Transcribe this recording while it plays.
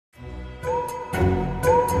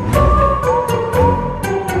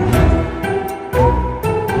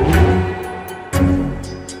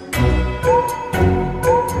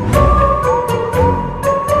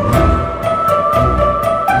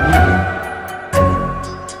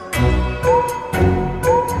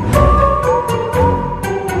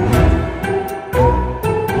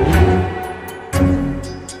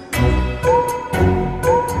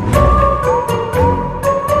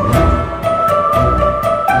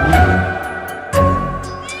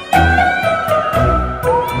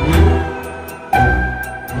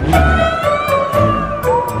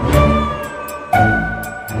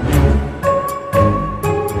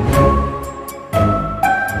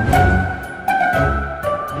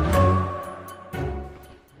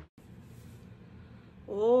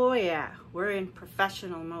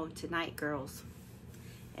professional mode tonight, girls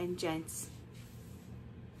and gents.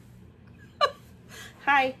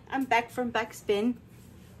 Hi, I'm Beck from Beck's Bin.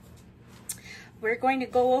 We're going to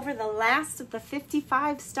go over the last of the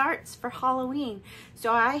 55 starts for Halloween.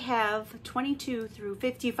 So I have 22 through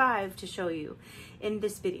 55 to show you in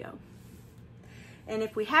this video. And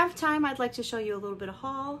if we have time, I'd like to show you a little bit of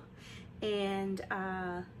haul and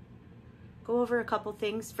go over a couple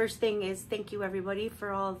things. First thing is thank you everybody for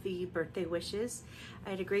all the birthday wishes. I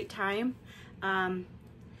had a great time.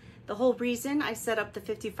 The whole reason I set up the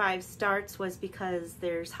 55 starts was because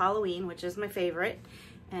there's Halloween, which is my favorite,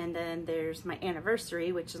 and then there's my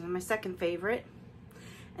anniversary, which is my second favorite,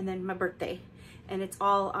 and then my birthday, and it's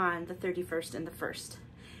all on the 31st and the 1st.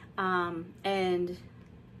 And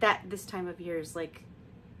that this time of year is like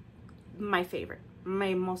my favorite.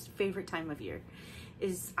 My most favorite time of year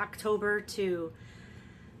is October to,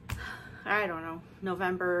 I don't know,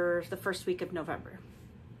 November, the first week of November,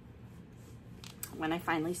 when I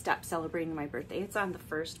finally stopped celebrating my birthday. It's on the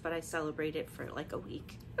 1st, but I celebrate it for like a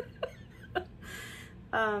week.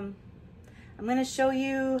 I'm gonna show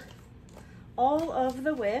you all of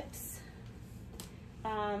the whips.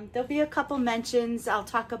 There'll be a couple mentions. I'll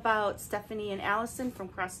talk about Stephanie and Allison from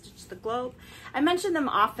Cross Stitch the Globe. I mention them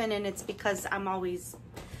often, and it's because I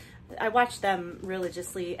watch them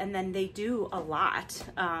religiously, and then they do a lot.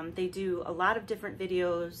 They do a lot of different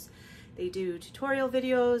videos. They do tutorial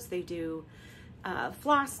videos. They do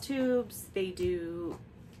floss tubes. They do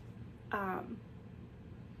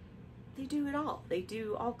it all. They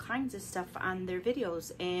do all kinds of stuff on their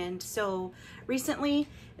videos. And so recently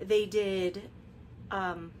they did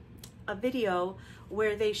a video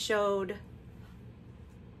where they showed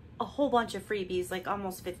a whole bunch of freebies, like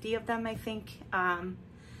almost 50 of them, I think.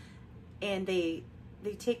 And they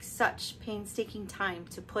take such painstaking time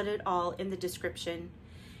to put it all in the description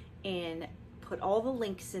and put all the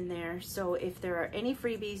links in there. So if there are any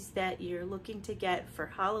freebies that you're looking to get for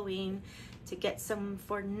Halloween, to get some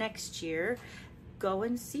for next year, go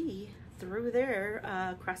and see through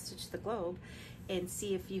their Cross Stitch the Globe and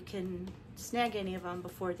see if you can snag any of them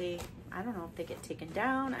before they, I don't know if they get taken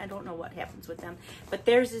down. I don't know what happens with them, but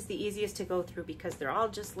theirs is the easiest to go through because they're all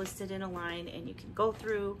just listed in a line and you can go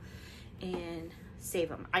through and save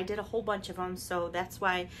them. I did a whole bunch of them, so that's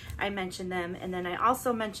why I mentioned them. And then I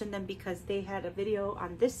also mentioned them because they had a video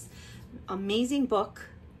on this amazing book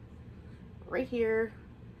right here.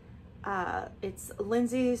 It's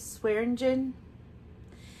Lindsay Swearingen,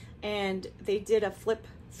 and they did a flip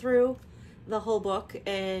through the whole book,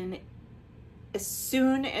 and as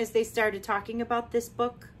soon as they started talking about this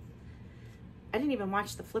book, I didn't even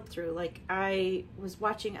watch the flip through. Like, I was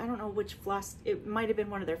watching, I don't know which floss, it might have been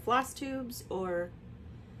one of their floss tubes, or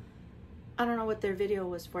I don't know what their video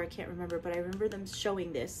was for, I can't remember, but I remember them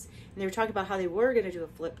showing this, and they were talking about how they were going to do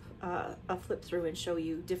a flip through and show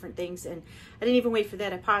you different things, and I didn't even wait for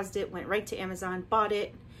that. I paused it, went right to Amazon, bought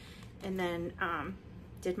it, and then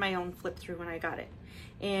did my own flip through when I got it.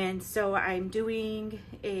 And so I'm doing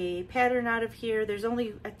a pattern out of here. There's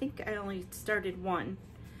only, I think I only started one,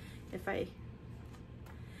 if I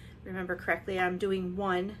remember correctly. I'm doing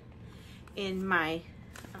one in my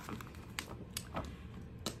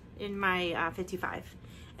 55,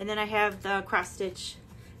 and then I have the Cross Stitch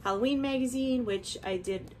Halloween magazine, which I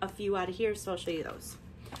did a few out of here, so I'll show you those.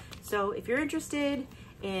 So if you're interested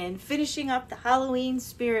in finishing up the Halloween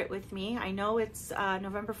spirit with me, I know it's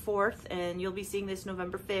November 4th, and you'll be seeing this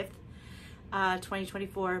November 5th,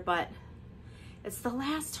 2024, but it's the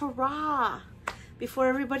last hurrah before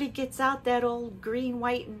everybody gets out that old green,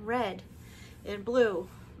 white, and red, and blue,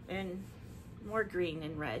 and more green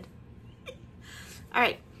and red. All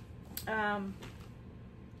right. I'm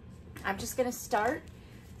just gonna start.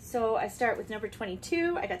 So I start with number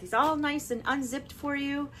 22. I got these all nice and unzipped for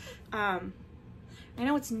you. I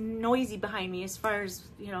know it's noisy behind me as far as,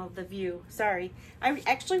 you know, the view. Sorry. I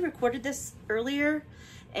actually recorded this earlier,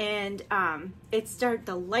 and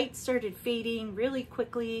the light started fading really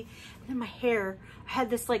quickly, and then my hair, I had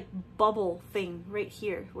this like bubble thing right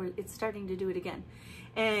here where it's starting to do it again,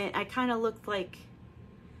 and I kind of looked like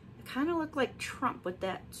Trump with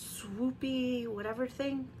that swoopy whatever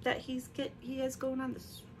thing that he has going on.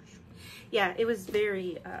 This, yeah, it was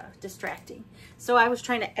very distracting. So I was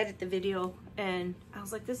trying to edit the video, and I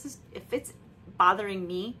was like, if it's bothering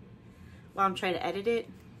me while I'm trying to edit it,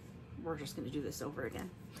 we're just gonna do this over again.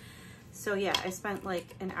 So yeah, I spent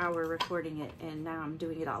like an hour recording it, and now I'm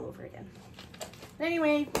doing it all over again. But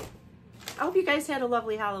anyway, I hope you guys had a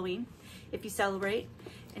lovely Halloween, if you celebrate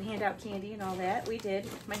and hand out candy and all that. We did.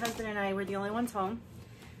 My husband and I were the only ones home.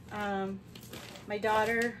 My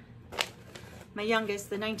daughter my youngest,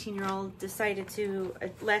 the 19-year-old, decided to,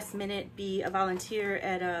 at last minute, be a volunteer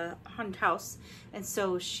at a haunted house. And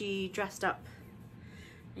so she dressed up.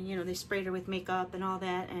 And, you know, they sprayed her with makeup and all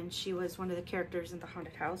that. And she was one of the characters in the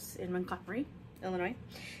haunted house in Montgomery, Illinois.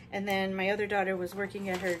 And then my other daughter was working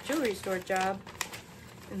at her jewelry store job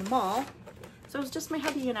in the mall. So it was just my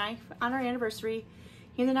hubby and I, on our anniversary,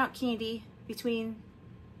 handing out candy between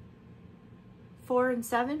 4 and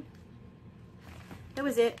 7. That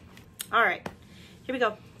was it. All right, here we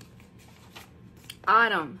go.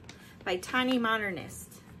 Autumn by Tiny Modernist.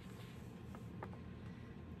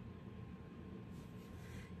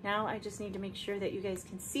 Now I just need to make sure that you guys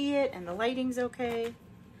can see it and the lighting's okay.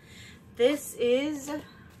 This is, let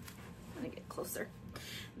me get closer.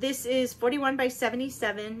 This is 41 by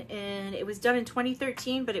 77 and it was done in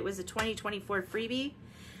 2013, but it was a 2024 freebie.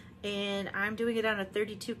 And I'm doing it on a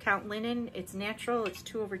 32 count linen. It's natural, it's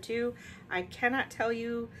 2/2. I cannot tell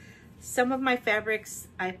you, some of my fabrics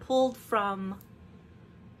I pulled from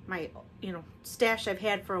my, you know, stash I've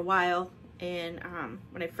had for a while, and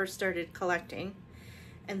when I first started collecting.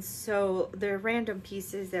 And so they're random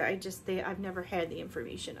pieces that I've never had the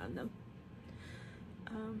information on them.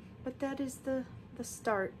 But that is the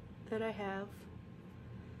start that I have.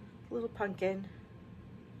 Little pumpkin.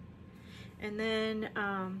 And then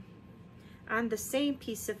on the same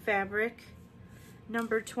piece of fabric,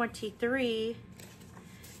 number 23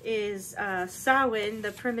 is Samhain,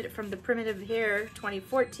 from the Primitive Hair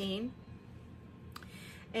 2014.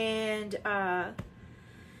 And there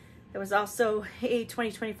was also a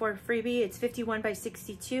 2024 freebie. It's 51 by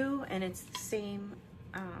 62 and it's the same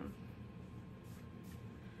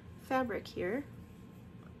fabric here.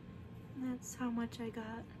 And that's how much I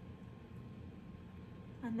got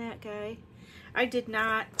on that guy. I did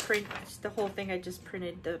not print the whole thing, I just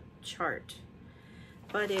printed the chart.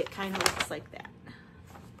 But it kind of looks like that.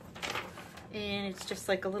 And it's just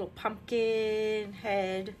like a little pumpkin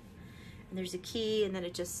head. And there's a key, and then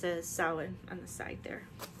it just says Samhain on the side there.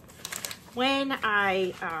 When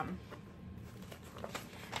I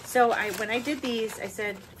did these, I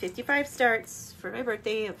said 55 starts for my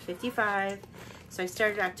birthday of 55. So I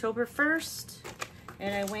started October 1st,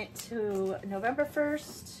 and I went to November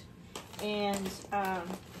 1st. And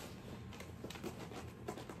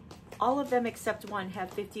all of them except one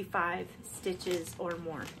have 55 stitches or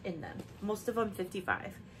more in them. Most of them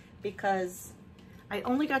 55, because I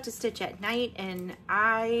only got to stitch at night, and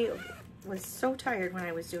I was so tired when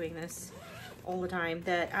I was doing this all the time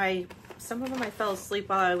that some of them I fell asleep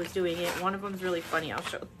while I was doing it. One of them's really funny. I'll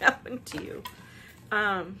show that one to you.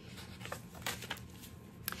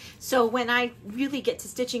 So when I really get to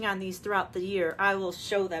stitching on these throughout the year, I will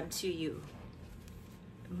show them to you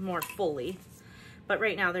more fully. But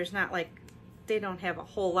right now there's not they don't have a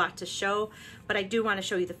whole lot to show, but I do want to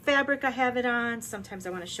show you the fabric I have it on. Sometimes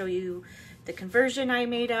I want to show you the conversion I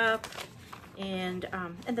made up, and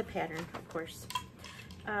the pattern, of course.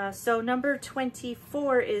 So number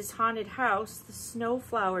 24 is Haunted House, the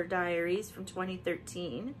Snowflower Diaries from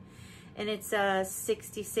 2013. And it's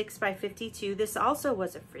 66 by 52. This also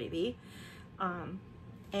was a freebie.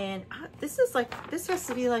 And this has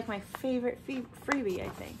to be like my favorite freebie, I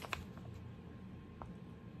think.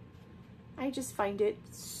 I just find it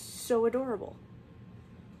so adorable.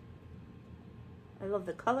 I love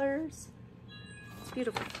the colors. It's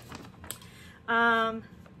beautiful.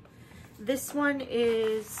 This one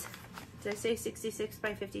is, did I say 66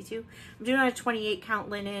 by 52? I'm doing on a 28 count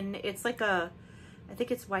linen. It's like I think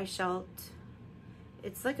it's Weichelt.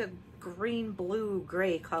 It's like a green, blue,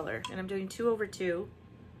 gray color. And I'm doing 2/2.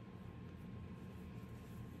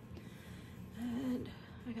 And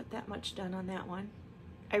I got that much done on that one.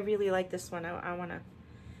 I really like this one. I want to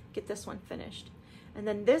get this one finished. And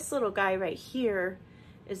then this little guy right here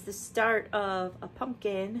is the start of a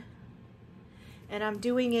pumpkin. And I'm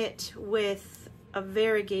doing it with a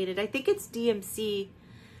variegated, I think it's DMC,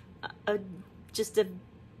 just a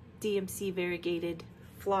DMC variegated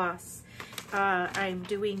floss. I'm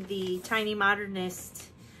doing the Tiny Modernist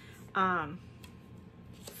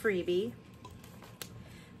freebie.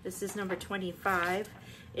 This is number 25,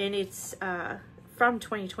 and it's from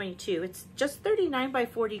 2022. It's just 39 by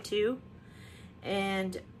 42,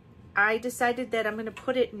 and I decided that I'm going to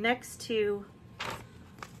put it next to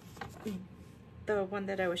the one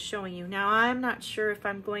that I was showing you. Now, I'm not sure if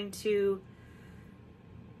I'm going to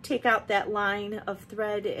take out that line of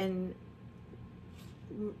thread and,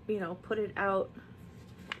 you know, put it out.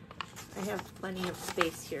 I have plenty of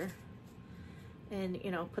space here. And, you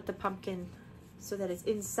know, put the pumpkin so that it's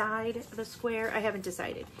inside the square. I haven't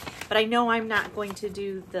decided. But I know I'm not going to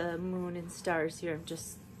do the moon and stars here. I'm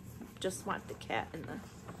just want the cat and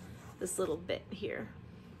this little bit here.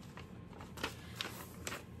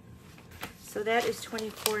 So that is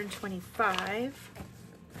 24 and 25.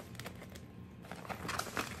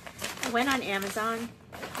 I went on Amazon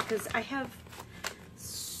because I have,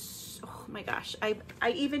 oh my gosh, I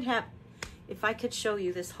even have, if I could show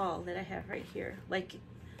you this haul that I have right here. Like,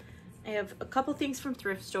 I have a couple things from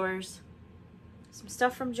thrift stores, some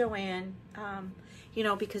stuff from Joann, you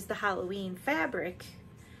know, because the Halloween fabric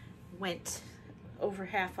went over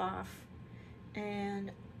half off.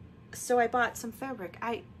 And so I bought some fabric.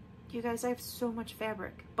 You guys, I have so much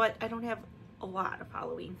fabric, but I don't have a lot of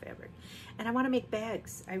Halloween fabric. And I want to make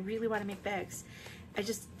bags. I really want to make bags. I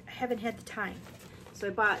just haven't had the time. So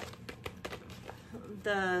I bought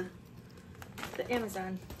the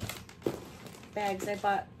Amazon bags. I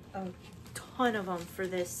bought a ton of them for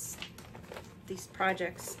these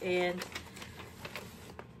projects, and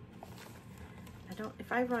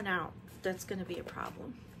if I run out, that's going to be a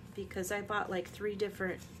problem, because I bought like 3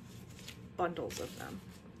 different bundles of them.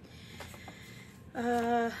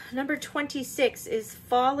 Number 26 is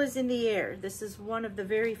Fall is in the Air. This is one of the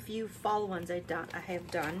very few fall ones I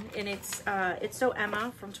have done, and it's So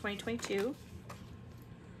Emma from 2022.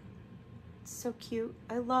 It's so cute.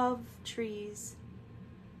 I love trees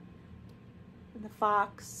and the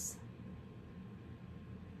fox.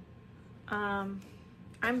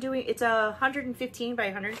 It's a 115 by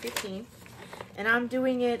 115, and I'm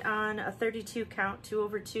doing it on a 32 count,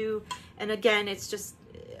 2/2, and again, it's just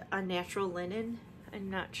a natural linen. I'm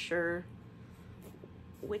not sure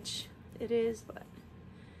which it is, but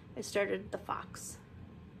I started the fox.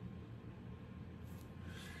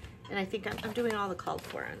 And I think I'm doing all the called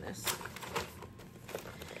for on this.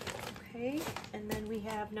 Okay, and then we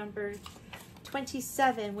have number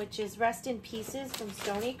 27, which is Rest in Pieces from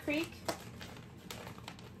Stony Creek.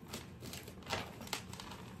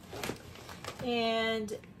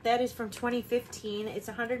 And that is from 2015. It's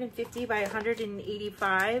 150 by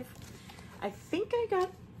 185. I think I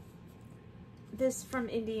got this from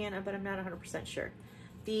Indiana, but I'm not 100% sure.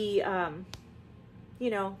 The,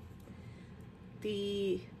 you know,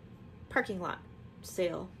 the parking lot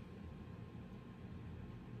sale.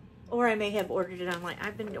 Or I may have ordered it online.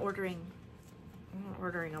 I've been ordering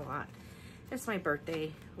a lot. It's my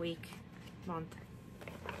birthday week, month,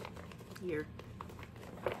 year.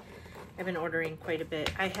 I've been ordering quite a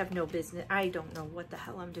bit. I have no business. I don't know what the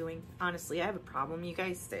hell I'm doing. Honestly, I have a problem. You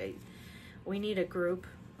guys say we need a group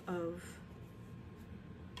of,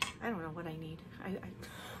 I don't know what I need.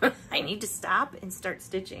 I need to stop and start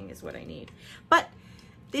stitching is what I need. But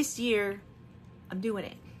this year, I'm doing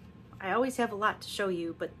it. I always have a lot to show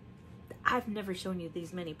you, but I've never shown you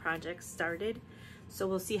these many projects started. So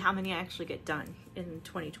we'll see how many I actually get done in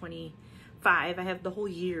 2025. I have the whole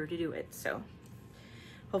year to do it, so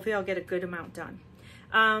hopefully I'll get a good amount done.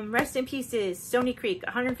 Rest in Pieces, Stony Creek,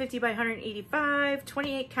 150 by 185,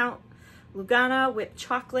 28 count Lugana with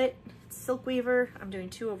chocolate silk weaver. I'm doing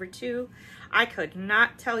 2/2. I could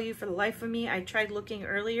not tell you for the life of me. I tried looking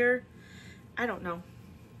earlier. I don't know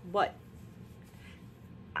what.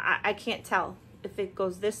 I can't tell if it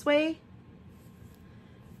goes this way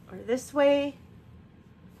or this way.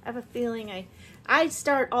 I have a feeling I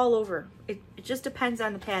start all over. It just depends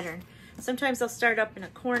on the pattern. Sometimes I'll start up in a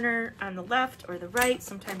corner on the left or the right.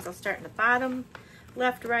 Sometimes I'll start in the bottom,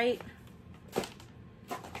 left, right.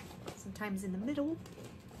 Sometimes in the middle.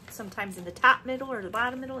 Sometimes in the top middle or the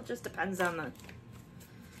bottom middle. It just depends on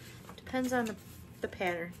the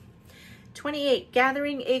pattern. 28,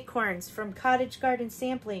 Gathering Acorns from Cottage Garden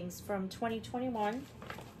Samplings from 2021.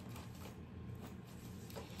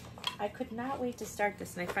 I could not wait to start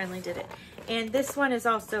this, and I finally did it. And this one is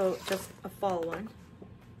also just a fall one.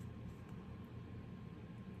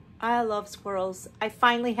 I love squirrels. I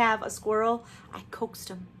finally have a squirrel. I coaxed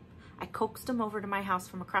him. I coaxed him over to my house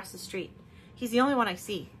from across the street. He's the only one I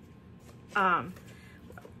see.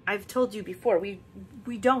 I've told you before, we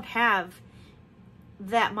don't have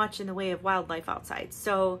that much in the way of wildlife outside.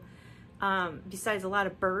 So, besides a lot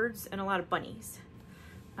of birds and a lot of bunnies.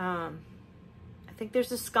 I think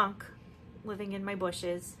there's a skunk living in my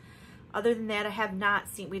bushes. Other than that, I have not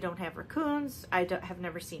seen, we don't have raccoons. I have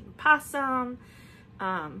never seen possum.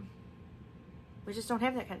 We just don't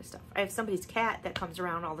have that kind of stuff. I have somebody's cat that comes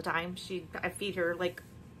around all the time. I feed her like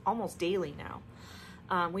almost daily now.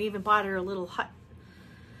 We even bought her a little hut.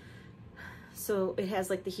 So it has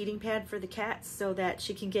like the heating pad for the cats so that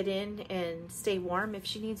she can get in and stay warm if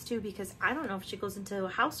she needs to, because I don't know if she goes into a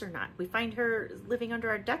house or not. We find her living under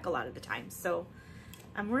our deck a lot of the time. So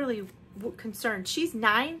I'm really concerned. She's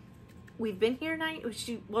 9. We've been here 9.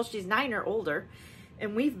 Well, she's 9 or older.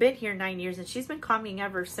 And we've been here 9 years, and she's been coming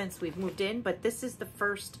ever since we've moved in. But this is the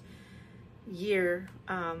first year,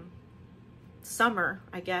 summer,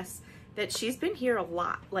 I guess, that she's been here a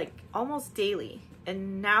lot, like almost daily.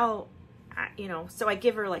 And now, you know, so I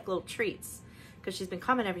give her like little treats because she's been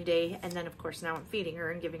coming every day. And then of course now I'm feeding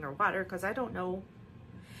her and giving her water because I don't know,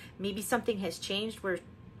 maybe something has changed where,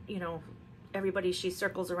 you know, everybody she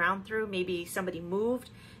circles around through, maybe somebody moved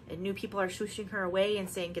and new people are shooshing her away and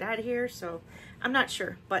saying, get out of here. So I'm not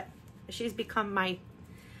sure, but she's become my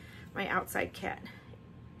outside cat.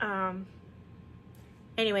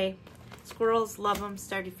 Anyway, squirrels love them,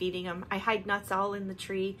 started feeding them. I hide nuts all in the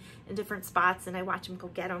tree in different spots and I watch them go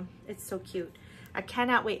get them. It's so cute. I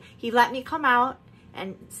cannot wait. He let me come out,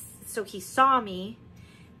 and so he saw me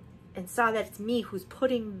and saw that it's me who's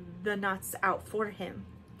putting the nuts out for him.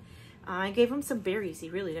 I gave him some berries. He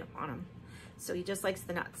really didn't want them. So he just likes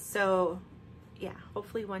the nuts. So yeah,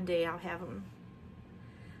 hopefully one day I'll have him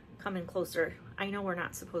come in closer. I know we're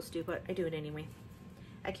not supposed to, but I do it anyway.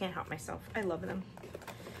 I can't help myself. I love them.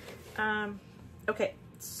 Okay,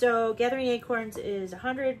 so gathering acorns is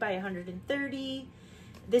 100 by 130.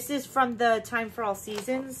 This is from the Time for All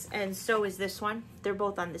Seasons, and so is this one. They're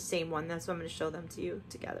both on the same one. That's why I'm going to show them to you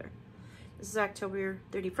together. This is October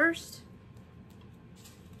 31st.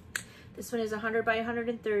 This one is 100 by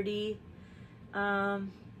 130.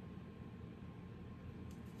 And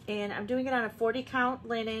I'm doing it on a 40 count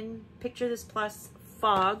linen, Picture This Plus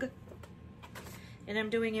fog. And I'm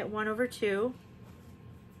doing it 1/2.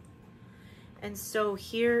 And so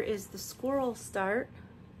here is the squirrel start.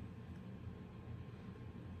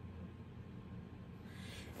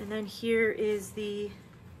 And then here is the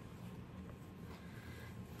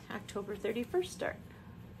October 31st start.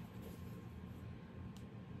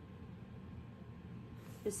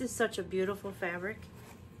 This is such a beautiful fabric.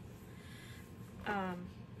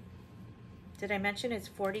 Did I mention it's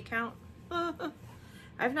 40 count?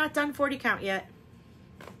 I've not done 40 count yet.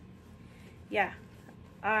 Yeah,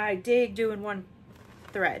 I dig doing one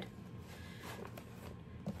thread,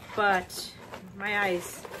 but my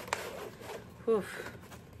eyes, oof.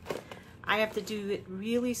 I have to do it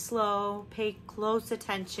really slow, pay close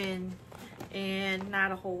attention, and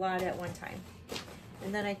not a whole lot at one time.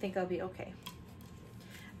 And then I think I'll be okay.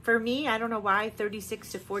 For me, I don't know why,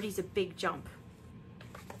 36 to 40 is a big jump.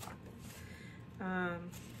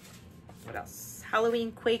 What else?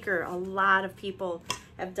 Halloween Quaker. A lot of people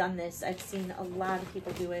have done this. I've seen a lot of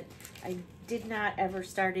people do it. I did not ever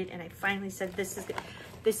start it, and I finally said this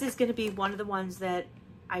is going to be one of the ones that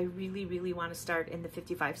I really, really want to start in the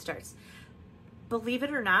 55 starts. Believe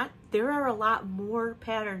it or not, there are a lot more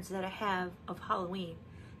patterns that I have of Halloween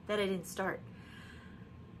that I didn't start.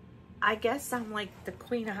 I guess I'm like the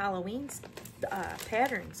queen of Halloween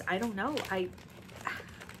patterns. I don't know.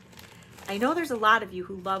 I know there's a lot of you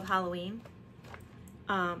who love Halloween.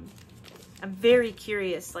 I'm very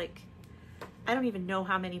curious. Like, I don't even know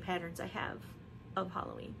how many patterns I have of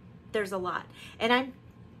Halloween. There's a lot. And I'm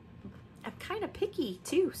kind of picky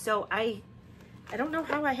too. So I don't know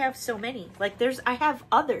how I have so many. Like I have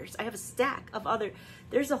others. I have a stack of other.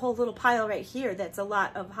 There's a whole little pile right here that's a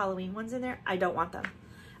lot of Halloween ones in there. I don't want them.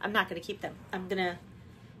 I'm not going to keep them. I'm going to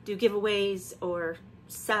do giveaways or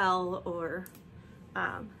sell or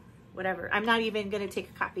whatever. I'm not even going to take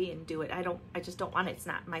a copy and do it. I just don't want it. It's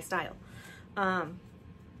not my style. But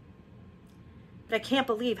I can't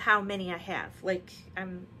believe how many I have. Like,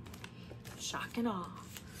 I'm shocked and awe.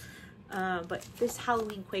 But this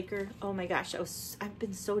Halloween Quaker, oh my gosh, I've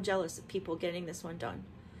been so jealous of people getting this one done.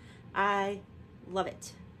 I love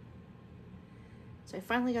it. So I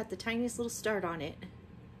finally got the tiniest little start on it.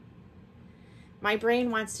 My brain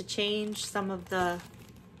wants to change some of the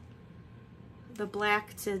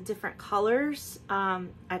black to different colors. I've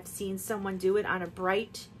seen someone do it on a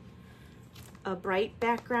bright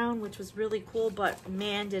background, which was really cool, but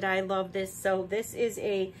man, did I love this. So this is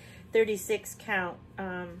a 36 count.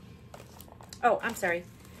 Oh, I'm sorry.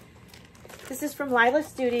 This is from Lila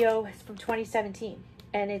Studio. It's from 2017,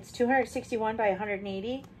 and it's 261 by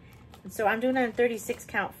 180. And so I'm doing it on 36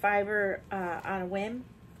 count fiber on a whim,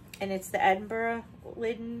 and it's the Edinburgh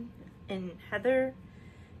Linen in Heather,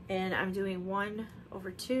 and I'm doing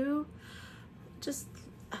 1/2. Just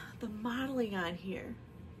the modeling on here.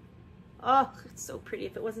 Oh, it's so pretty.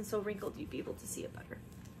 If it wasn't so wrinkled, you'd be able to see it better.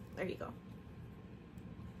 There you go.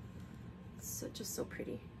 So just so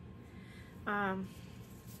pretty. And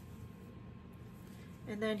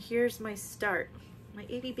then here's my start, my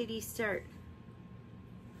itty bitty start.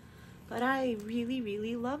 But I really,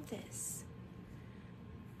 really love this.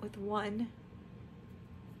 With one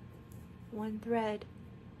thread.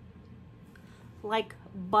 Like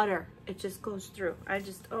butter. It just goes through.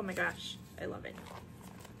 Oh my gosh, I love it.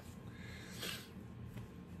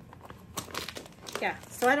 yeah,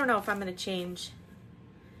 so I don't know if I'm going to change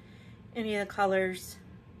any of the colors.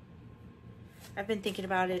 I've been thinking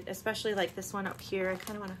about it, especially like this one up here. I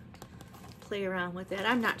kind of want to play around with it.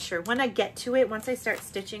 I'm not sure. When I get to it, once I start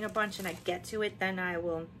stitching a bunch and I get to it, then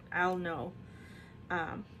I'll know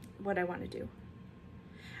what I want to do.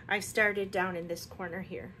 I started down in this corner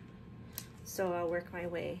here, so I'll work my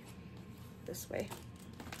way this way.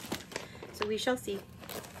 So we shall see.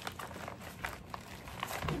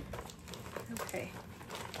 Okay.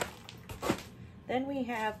 Then we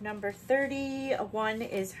have number 31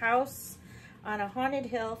 is House on a Haunted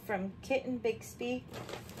Hill from Kitten Bixby.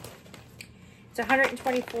 It's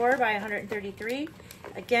 124 by 133.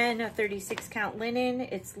 Again, a 36 count linen.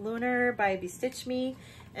 It's Lunar by Bestitch Me.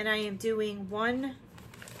 And I am doing 1/2.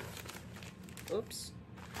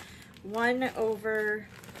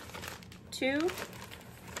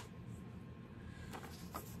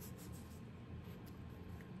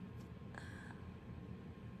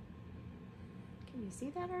 Can you see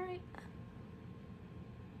that all right?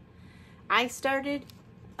 I started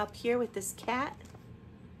up here with this cat,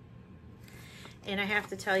 and I have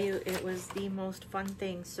to tell you, it was the most fun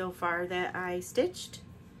thing so far that I stitched.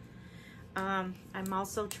 I'm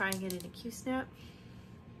also trying it in a Q-snap.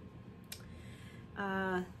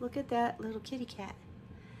 Look at that little kitty cat.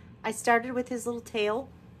 I started with his little tail.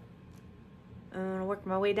 I worked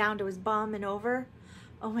my way down to his bum and over.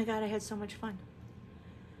 Oh my God, I had so much fun.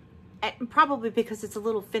 And probably because it's a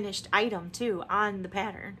little finished item too on the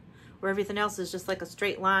pattern, where everything else is just like a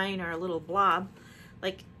straight line or a little blob.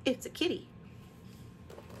 Like, it's a kitty.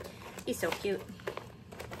 He's so cute.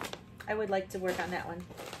 I would like to work on that one.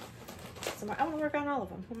 I want to work on all of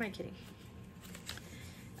them. Who am I kidding?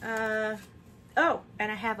 Oh, and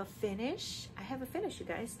I have a finish. I have a finish, you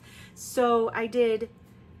guys. So I did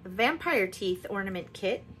a vampire teeth ornament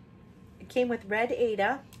kit. It came with red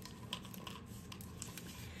Ada.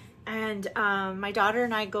 And my daughter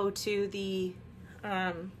and I go to the,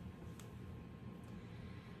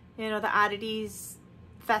 you know, the Oddities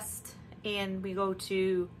Fest, and we go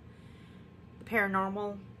to the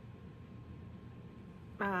Paranormal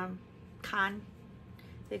Con.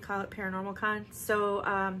 They call it Paranormal Con.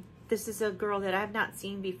 So this is a girl that I've not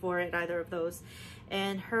seen before at either of those,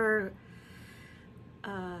 and her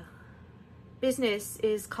business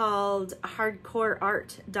is called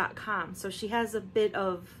hardcoreart.com. So she has a bit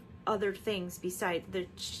of other things besides the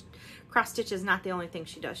cross stitch is not the only thing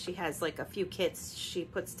she does. She has like a few kits she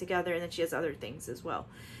puts together, and then she has other things as well.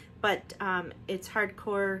 But it's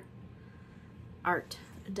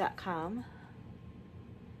hardcoreart.com,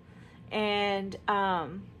 and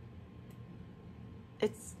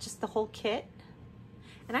it's just the whole kit.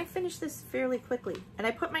 And I finished this fairly quickly, and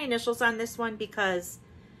I put my initials on this one because,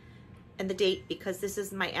 and the date, because this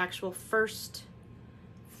is my actual first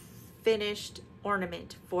finished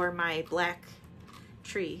ornament for my black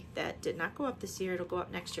tree that did not go up this year. It'll go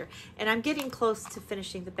up next year, and I'm getting close to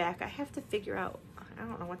finishing the back. I have to figure out, I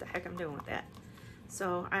don't know what the heck I'm doing with that,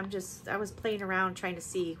 so I was playing around trying to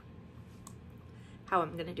see how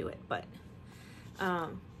I'm gonna do it. But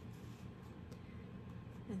and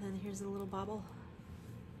then here's a little bobble.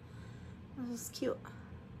 This is cute,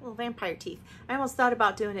 little vampire teeth. I almost thought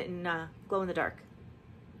about doing it in glow in the dark.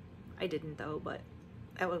 I didn't though, but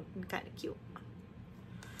that would be kind of cute.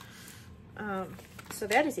 So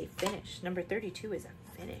that is a finish. Number 32 is a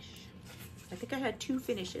finish. I think I had 2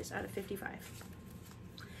 finishes out of 55.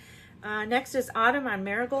 Next is Autumn on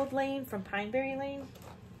Marigold Lane from Pineberry Lane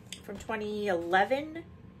from 2011.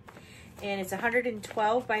 And it's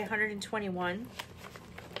 112 by 121.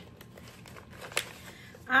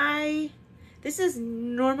 This is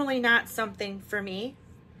normally not something for me.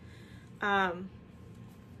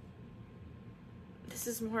 This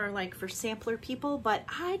is more like for sampler people, but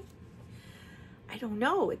I don't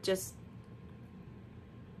know. It just,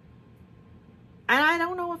 and I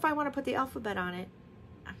don't know if I want to put the alphabet on it.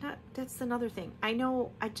 I'm not, that's another thing. I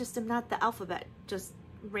know I just am not the alphabet, just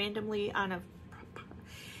randomly on a,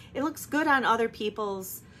 it looks good on other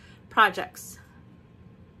people's projects,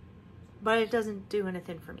 but it doesn't do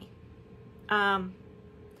anything for me.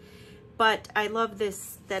 But I love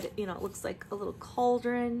this, that, you know, it looks like a little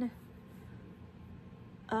cauldron,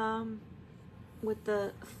 with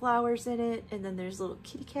the flowers in it, and then there's little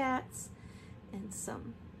kitty cats and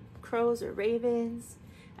some crows or ravens,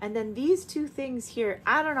 and then these 2 things here,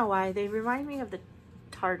 I don't know why, they remind me of the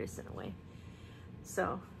TARDIS in a way.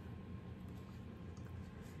 So,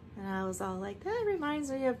 and I was all like, that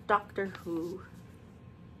reminds me of Doctor Who.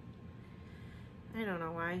 I don't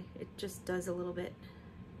know why, it just does a little bit,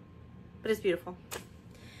 but it's beautiful.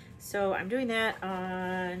 So I'm doing that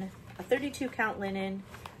on a 32 count linen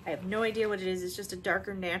I have no idea what it is. It's just a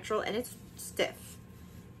darker natural, and it's stiff.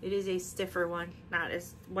 It is a stiffer one, not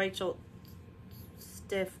as white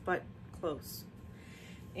stiff, but close.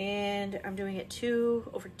 And I'm doing it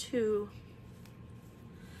 2/2.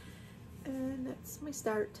 And that's my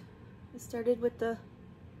start. I started with what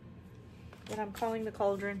I'm calling the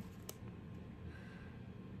cauldron.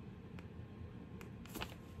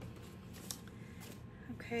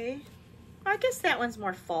 Okay. Well, I guess that one's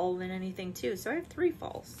more fall than anything too. So I have 3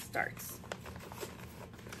 fall starts.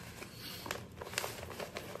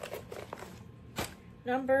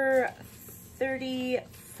 Number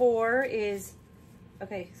 34 is,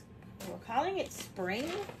 okay, we're calling it spring.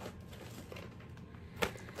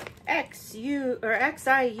 XIUZZ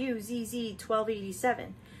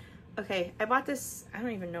 1287. Okay, I bought this, I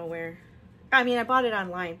don't even know where. I mean, I bought it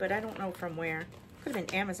online, but I don't know from where. Could have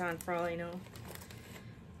been Amazon for all I know.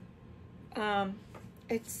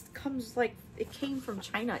 It comes like, it came from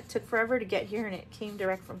China. It took forever to get here and it came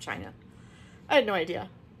direct from China. I had no idea.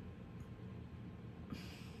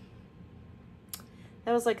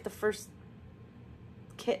 That was like the first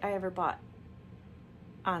kit I ever bought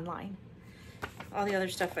online. All the other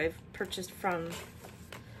stuff I've purchased from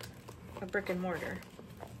a brick and mortar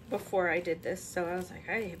before I did this. So I was like,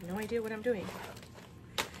 I have no idea what I'm doing.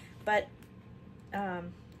 But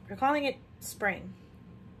we're calling it spring.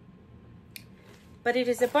 But it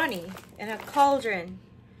is a bunny and a cauldron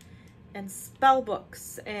and spell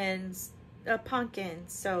books and a pumpkin.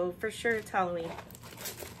 So for sure it's Halloween.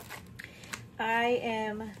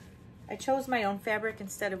 I chose my own fabric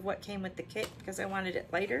instead of what came with the kit because I wanted it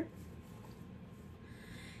lighter.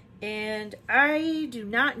 And I do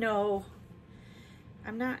not know,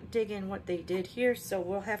 I'm not digging what they did here, so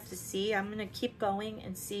we'll have to see. I'm gonna keep going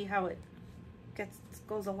and see how it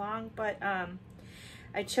goes along, but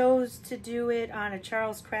I chose to do it on a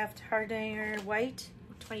Charles Craft Hardinger white,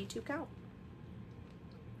 22 count,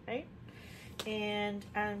 right? And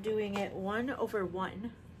I'm doing it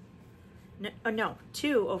 1/1. No,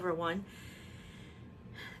 2/1.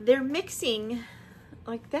 They're mixing,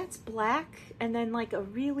 like that's black and then like a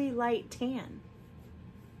really light tan.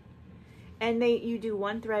 And you do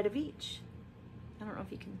 1 thread of each. I don't know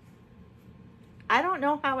if you can, I don't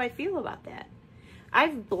know how I feel about that.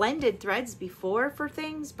 I've blended threads before for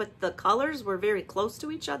things, but the colors were very close to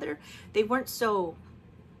each other. They weren't so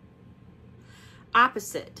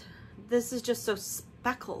opposite. This is just so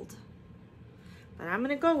speckled. But I'm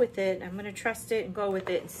gonna go with it. I'm gonna trust it and go with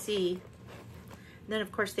it and see. And then of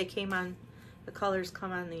course they came on, the colors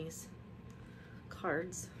come on these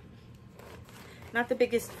cards. Not the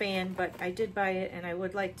biggest fan, but I did buy it and I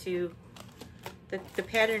would like to. The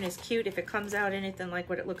pattern is cute. If it comes out anything like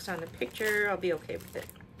what it looks on the picture, I'll be okay with it.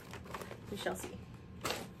 We shall see.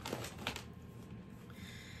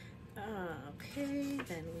 Okay,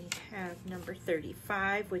 then we have number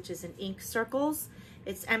 35, which is in ink circles.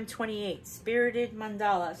 It's M28, Spirited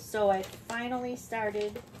Mandala. So I finally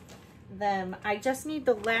started them. I just need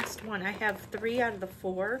the last one. I have 3 out of the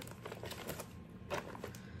 4.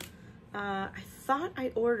 I thought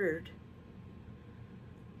I ordered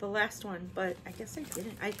the last one, but I guess I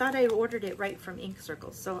didn't. I thought I ordered it right from Ink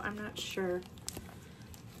Circles, so I'm not sure.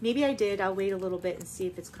 Maybe I did. I'll wait a little bit and see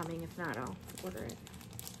if it's coming. If not, I'll order it.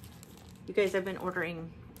 You guys have been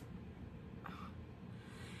ordering.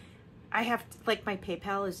 I have to, like, my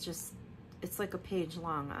PayPal is just, it's like a page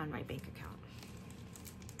long on my bank account.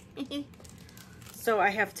 So I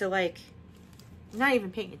have to, like, I'm not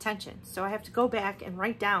even paying attention. So I have to go back and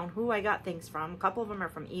write down who I got things from. A couple of them are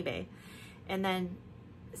from eBay. And then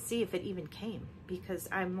see if it even came, because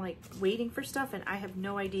I'm like waiting for stuff and I have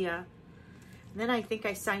no idea. And then I think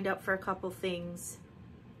I signed up for a couple things.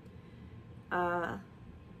 Lola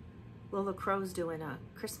Crow's doing a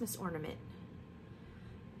Christmas ornament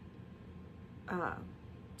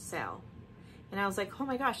sale. And I was like, oh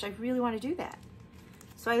my gosh, I really want to do that.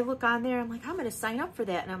 So I look on there, I'm like, I'm going to sign up for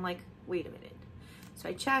that. And I'm like, wait a minute. So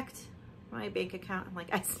I checked my bank account. I'm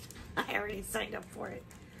like, I already signed up for it.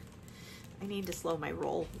 I need to slow my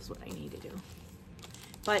roll is what I need to do.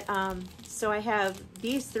 But, so I have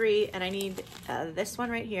these 3 and I need this one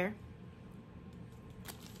right here.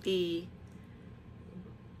 The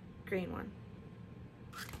green one.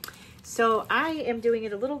 So I am doing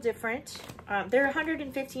it a little different. They're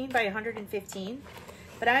 115 by 115,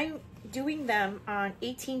 but I'm doing them on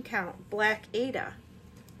 18 count black Ada.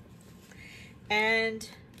 And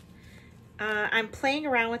I'm playing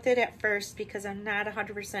around with it at first because I'm not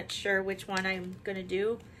 100% sure which one I'm gonna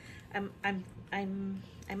do.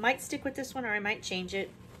 I might stick with this one or I might change it.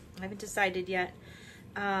 I haven't decided yet.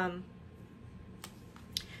 But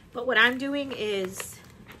what I'm doing is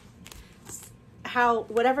how,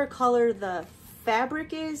 whatever color the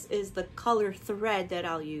fabric is the color thread that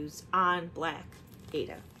I'll use on black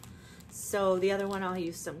Aida. So the other one I'll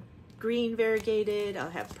use some green variegated, I'll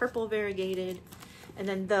have purple variegated, and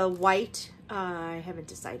then the white, I haven't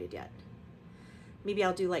decided yet. Maybe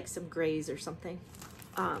I'll do like some grays or something,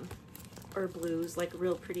 or blues, like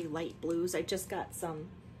real pretty light blues. I just got some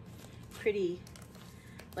pretty,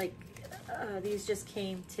 like, these just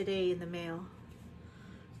came today in the mail.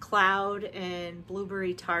 Cloud and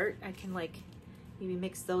blueberry tart. I can like maybe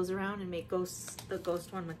mix those around and make the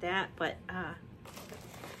ghost one with that. But I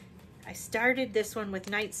started this one with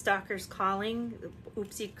Night Stalker's Calling,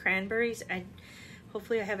 Oopsie Cranberries.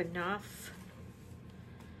 Hopefully I have enough.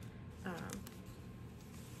 Let's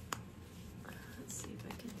see if I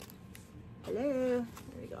can. Hello.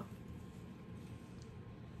 There we go.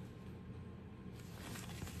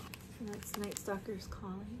 And that's Night Stalker's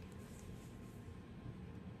Calling.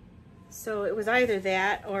 So it was either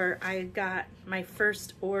that or I got my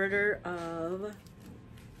first order of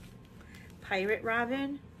Pirate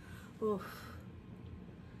Robin. Oof.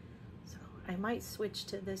 So I might switch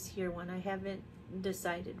to this here one. I haven't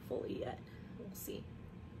decided fully yet. We'll see.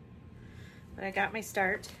 But I got my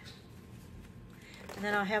start. And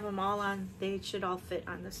then I'll have them all on. They should all fit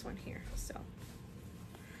on this one here. So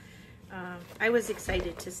I was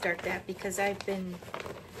excited to start that because I've been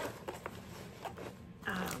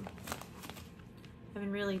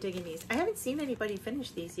really digging these. I haven't seen anybody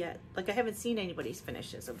finish these yet. Like, I haven't seen anybody's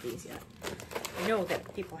finishes of these yet. I know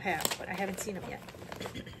that people have, but I haven't seen them yet.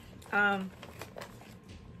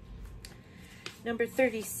 Number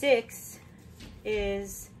 36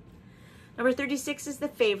 is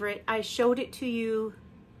the favorite. I showed it to you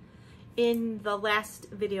in the last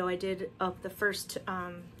video I did of the first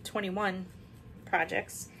 21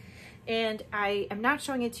 projects. And I am not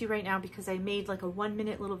showing it to you right now because I made like a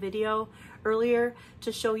 1-minute little video earlier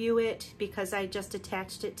to show you it because I just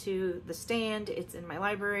attached it to the stand. It's in my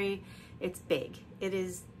library. It's big. It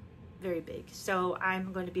is very big. So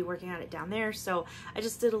I'm going to be working on it down there. So I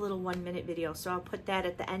just did a little 1-minute video. So I'll put that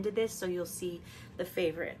at the end of this so you'll see the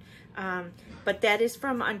favorite. But that is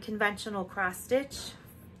from Unconventional Cross Stitch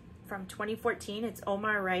from 2014. It's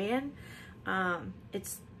Omar Ryan.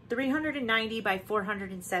 It's 390 by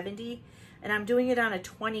 470, and I'm doing it on a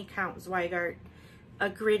 20 count Zweigart, a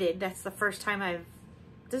gridded. That's the first time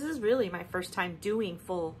this is really my first time doing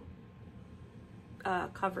full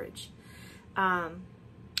coverage. I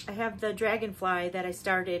have the Dragonfly that I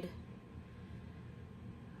started,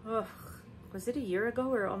 was it a year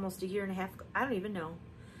ago or almost a year and a half ago? I don't even know.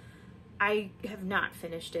 I have not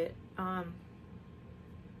finished it.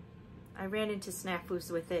 I ran into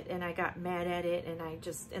snafus with it and I got mad at it and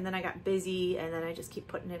then I got busy and then I just keep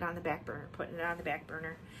putting it on the back burner,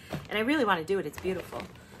 And I really want to do it. It's beautiful.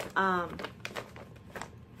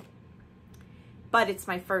 But it's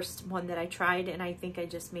my first one that I tried and I think I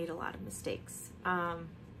just made a lot of mistakes.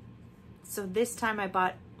 So this time I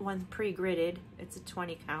bought one pre-gridded. It's a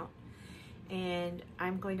 20 count. And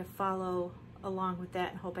I'm going to follow along with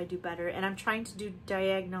that and hope I do better. And I'm trying to do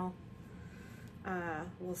diagonal.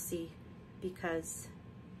 We'll see. Because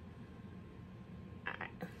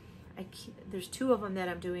there's 2 of them that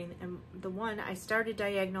I'm doing, and the one I started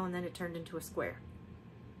diagonal and then it turned into a square,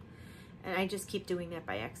 and I just keep doing that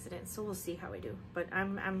by accident. So we'll see how I do, but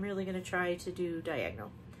I'm really gonna try to do diagonal.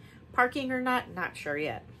 Parking or not sure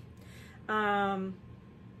yet. But I'm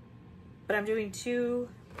doing 2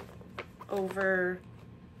 over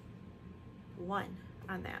 1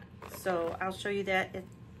 on that, so I'll show you that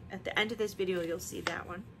at the end of this video. You'll see that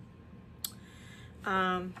one.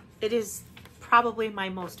 It is probably my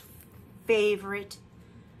most favorite.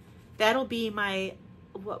 That'll be my,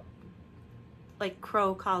 what like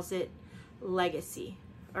Crow calls it, legacy,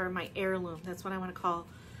 or my heirloom. That's what I want to call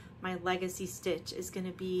my legacy stitch, is going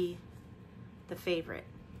to be the favorite.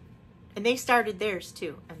 And they started theirs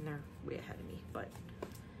too, and they're way ahead of me, but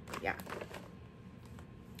yeah.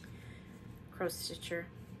 Crow Stitcher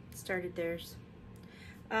started theirs.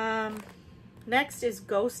 Next is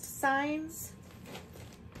Ghost Signs.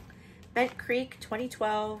 Bent Creek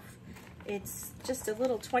 2012. It's just a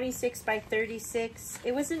little 26 by 36.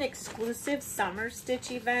 It was an exclusive summer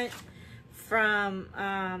stitch event from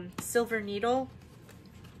Silver Needle.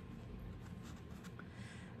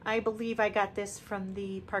 I believe I got this from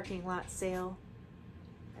the parking lot sale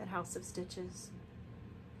at House of Stitches.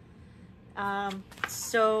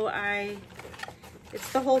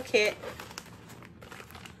 It's the whole kit.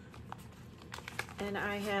 And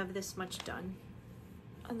I have this much done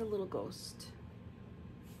on the little ghost.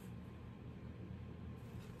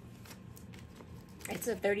 It's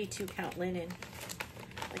a 32 count linen.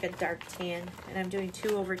 like a dark tan, and I'm doing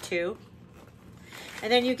 2 over 2.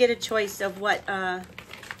 And then you get a choice of what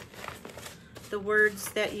the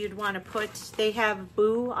words that you'd want to put. They have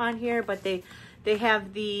boo on here, but they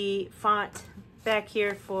have the font back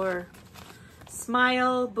here for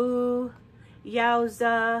smile, boo,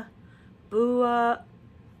 yowza, booah,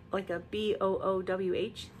 like a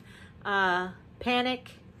B-O-O-W-H,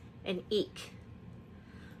 panic, and eek.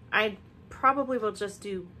 I probably will just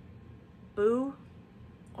do boo,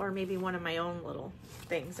 or maybe one of my own little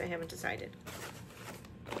things. I haven't decided.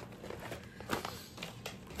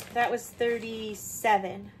 That was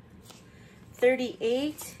 37.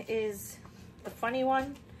 38 is the funny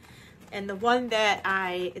one. And the one that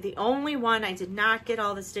the only one I did not get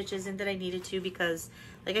all the stitches in that I needed to, because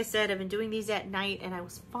like I said, I've been doing these at night and I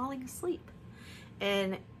was falling asleep.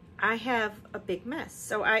 And I have a big mess.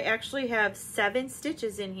 So I actually have 7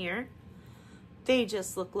 stitches in here. They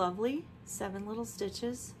just look lovely. 7 little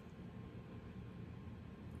stitches.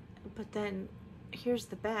 But then here's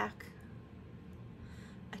the back.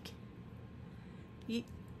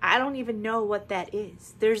 I don't even know what that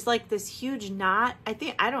is. There's like this huge knot.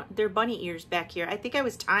 They're bunny ears back here. I think I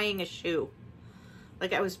was tying a shoe.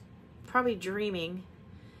 Like I was probably dreaming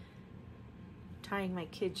tying my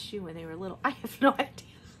kid's shoe when they were little. I have no idea.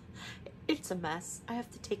 It's a mess. I have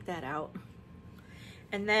to take that out.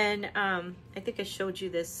 And then I think I showed you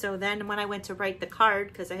this. So then when I went to write the card,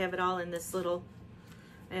 because I have it all in this little,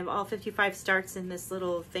 I have all 55 starts in this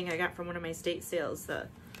little thing I got from one of my estate sales,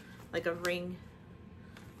 like a ring,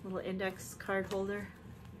 little index card holder.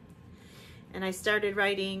 And I started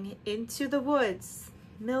writing Into the Woods,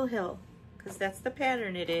 Mill Hill, because that's the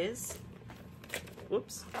pattern it is.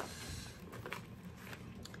 Whoops.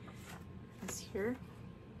 This here.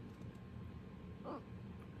 Oh,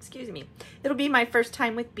 excuse me. It'll be my first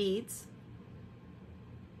time with beads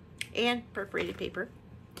and perforated paper.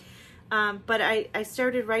 But I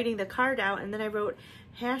started writing the card out, and then I wrote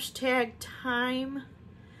hashtag time.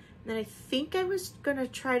 Then I think I was gonna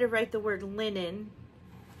try to write the word linen,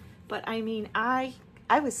 but I mean, I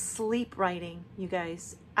was sleep writing, you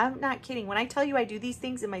guys. I'm not kidding. When I tell you I do these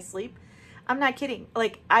things in my sleep, I'm not kidding.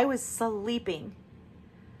 Like, I was sleeping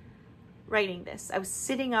writing this. I was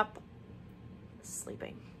sitting up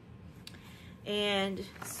sleeping. And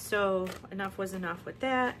so enough was enough with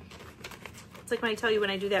that. It's like when I tell you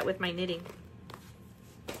when I do that with my knitting.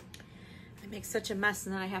 I make such a mess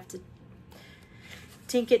and then I have to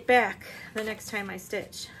tink it back the next time I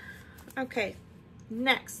stitch. Okay,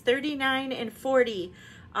 next 39 and 40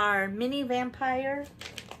 are Mini Vampire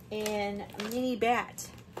and Mini Bat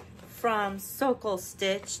from Sokol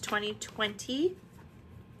Stitch 2020.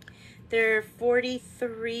 They're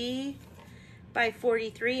 43 by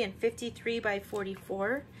 43 and 53 by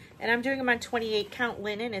 44, and I'm doing them on 28 count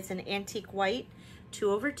linen. It's an antique white,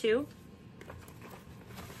 2 over 2.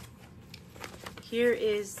 Here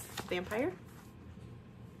is Vampire.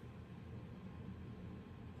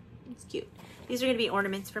 It's cute. These are going to be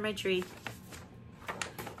ornaments for my tree.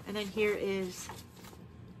 And then here is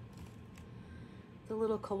the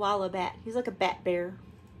little koala bat. He's like a bat bear.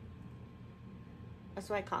 That's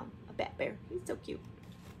what I call him, a bat bear. He's so cute.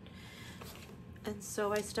 And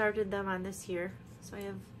so I started them on this here. So I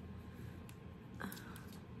have, I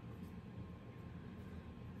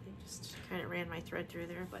just kind of ran my thread through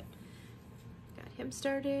there, but got him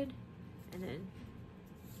started, and then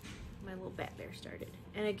my little bat bear started.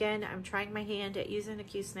 And again, I'm trying my hand at using a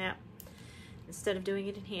Q-snap instead of doing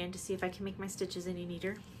it in hand to see if I can make my stitches any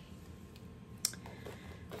neater.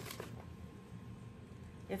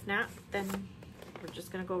 If not, then we're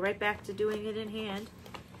just gonna go right back to doing it in hand.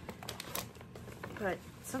 But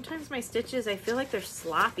sometimes my stitches, I feel like they're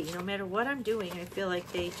sloppy. No matter what I'm doing, I feel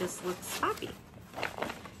like they just look sloppy.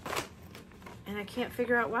 And I can't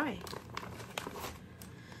figure out why.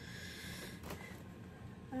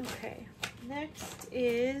 Okay, next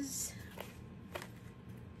is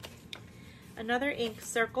another Ink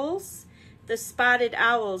Circles, the Spotted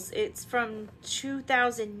Owls. It's from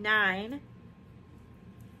 2009,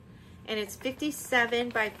 and it's 57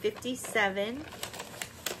 by 57.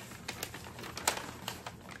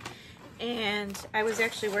 And I was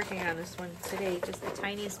actually working on this one today, just the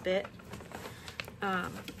tiniest bit.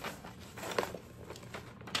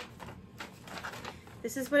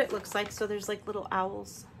 This is what it looks like. So there's like little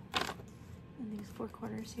owls in these 4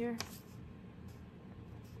 corners here.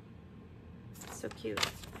 So cute.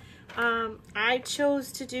 I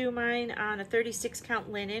chose to do mine on a 36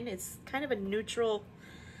 count linen. It's kind of a neutral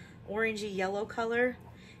orangey yellow color.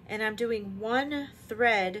 And I'm doing 1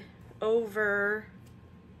 thread over,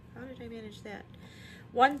 how did I manage that?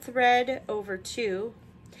 1 thread over 2.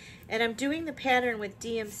 And I'm doing the pattern with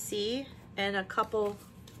DMC and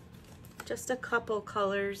just a couple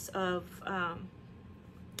colors of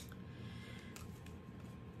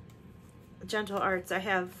Gentle Arts. I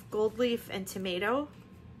have Gold Leaf and Tomato.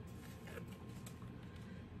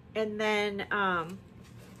 And then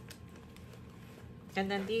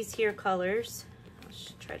these here colors. I'll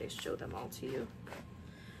try to show them all to you.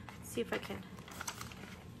 See if I can.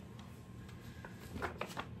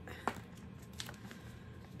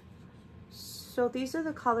 So these are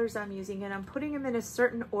the colors I'm using, and I'm putting them in a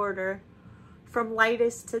certain order from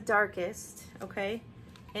lightest to darkest, okay?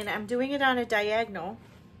 And I'm doing it on a diagonal.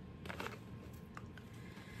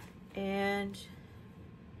 And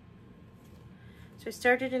so I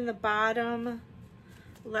started in the bottom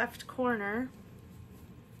left corner.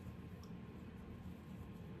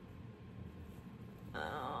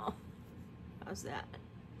 Oh, how's that?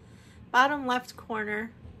 Bottom left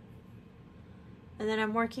corner. And then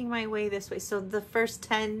I'm working my way this way. So the first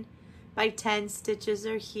 10 by 10 stitches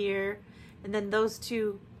are here. And then those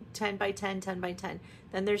two 10 by 10, 10 by 10.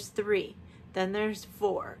 Then there's 3. Then there's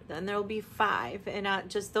 4. Then there'll be 5. And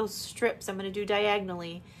just those strips I'm going to do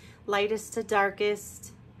diagonally. Lightest to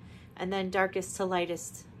darkest. And then darkest to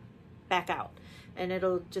lightest back out. And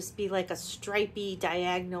it'll just be like a stripy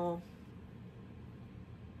diagonal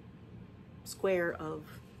square of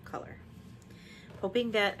color.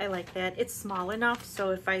 Hoping that I like that. It's small enough,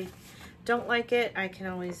 so if I don't like it, I can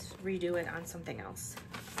always redo it on something else.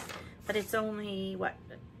 But it's only, what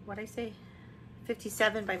I say?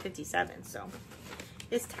 57 by 57, so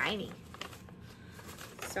it's tiny.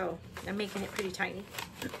 So I'm making it pretty tiny.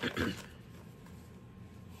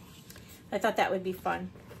 I thought that would be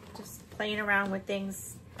fun. Just playing around with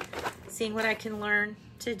things, seeing what I can learn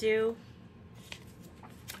to do.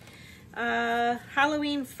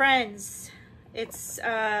 Halloween Friends. It's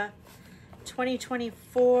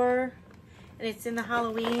 2024, and it's in the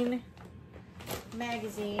Halloween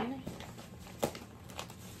magazine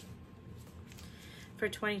for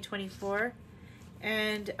 2024.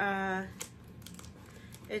 And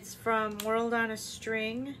it's from World on a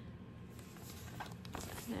String.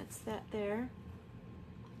 That's that there.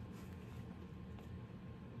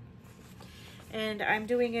 And I'm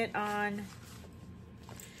doing it on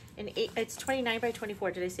it's 29 by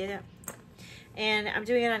 24. Did I say that? And I'm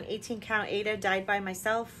doing it on 18 count Ada dyed by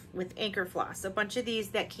myself with anchor floss. A bunch of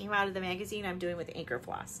these that came out of the magazine I'm doing with anchor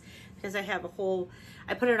floss because I have a whole,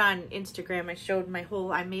 I put it on Instagram. I showed my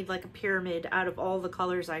whole, I made like a pyramid out of all the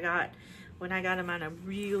colors I got when I got them on a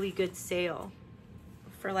really good sale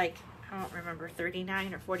for like, I don't remember,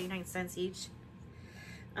 39 or 49 cents each.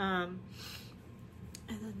 And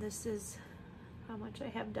then this is how much I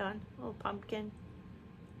have done. A little pumpkin.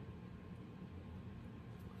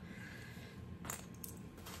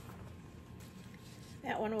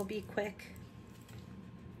 That one will be quick.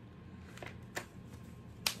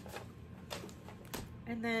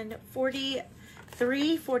 And then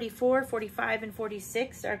 43, 44, 45, and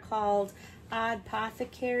 46 are called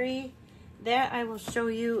Oddpothecary. That I will show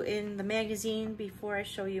you in the magazine before I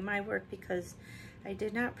show you my work because I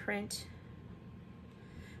did not print.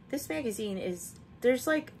 This magazine is, there's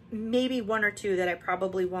like maybe 1 or 2 that I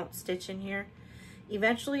probably won't stitch in here.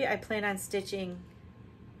 Eventually I plan on stitching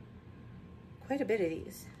quite a bit of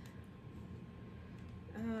these.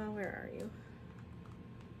 Where are you?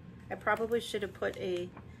 I probably should have put a,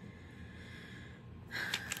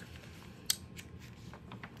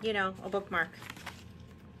 you know, a bookmark.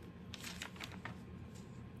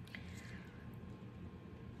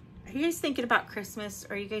 Are you guys thinking about Christmas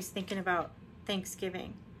or are you guys thinking about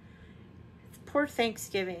Thanksgiving? Poor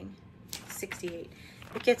Thanksgiving, 68.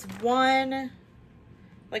 It gets one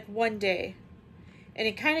day. And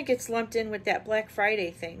it kind of gets lumped in with that Black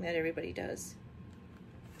Friday thing that everybody does.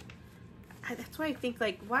 That's why I think,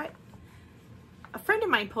 like, what? A friend of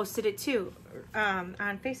mine posted it too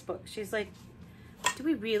on Facebook. She's like, do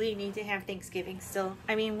we really need to have Thanksgiving still?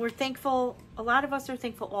 I mean, we're thankful. A lot of us are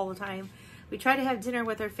thankful all the time. We try to have dinner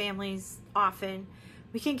with our families often.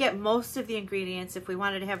 We can get most of the ingredients if we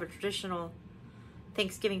wanted to have a traditional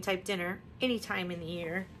Thanksgiving type dinner any time in the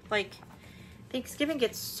year. Like, Thanksgiving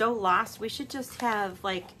gets so lost. We should just have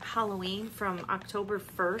like Halloween from October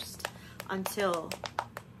 1st until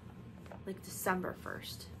like December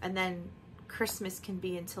 1st. And then Christmas can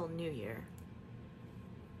be until New Year.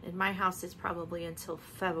 In my house, it's probably until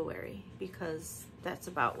February because that's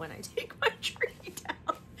about when I take my tree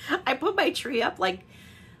down. I put my tree up like,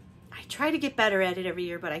 I try to get better at it every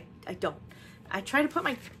year, but I don't. I try to put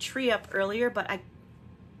my tree up earlier, but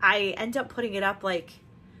I end up putting it up like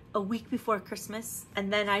a week before Christmas,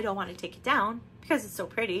 and then I don't want to take it down because it's so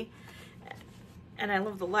pretty. and I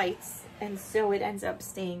love the lights, and so it ends up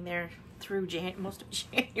staying there through most of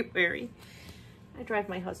January. I drive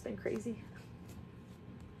my husband crazy.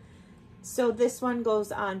 So this one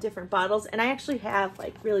goes on different bottles, and I actually have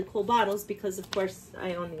like really cool bottles because of course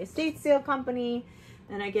I own the estate sale company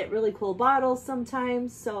and I get really cool bottles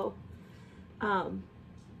sometimes. So I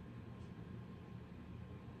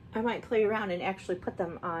might play around and actually put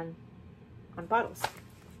them on bottles.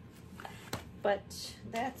 But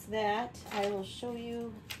that's that. I will show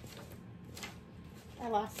you. I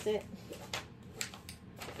lost it.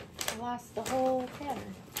 I lost the whole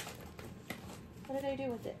pattern. What did I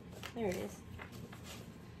do with it? There it is.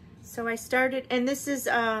 So I started, and this is,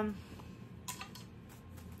 so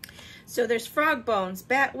there's frog bones,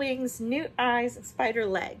 bat wings, newt eyes, and spider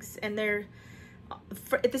legs. And they're,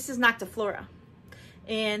 this is Noctiflora.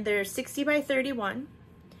 And they're 60 by 31.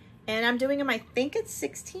 And I'm doing them, I think it's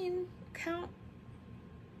 16 count.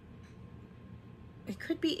 It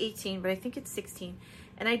could be 18, but I think it's 16.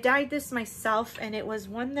 And I dyed this myself, and it was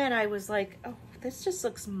one that I was like, oh, this just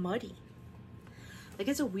looks muddy. Like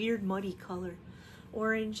it's a weird muddy color.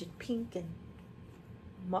 Orange and pink and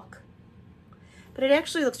muck. But it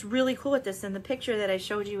actually looks really cool with this. In the picture that I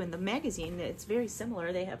showed you in the magazine, it's very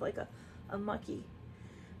similar. They have like a mucky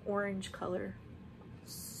orange color.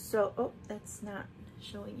 So, oh, that's not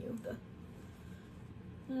showing you the,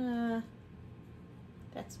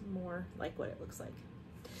 that's more like what it looks like.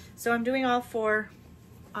 So I'm doing all 4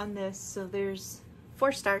 on this. So there's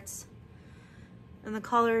 4 starts. And the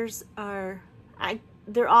colors are,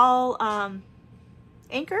 they're all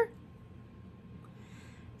Anchor.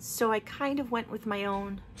 So I kind of went with my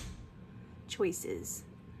own choices.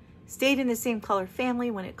 Stayed in the same color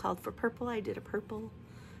family. When it called for purple, I did a purple.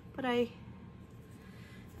 But I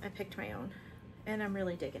picked my own. And I'm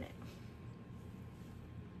really digging it.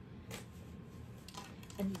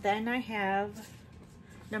 And then I have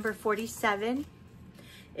number 47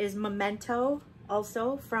 is Memento,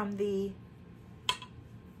 also from the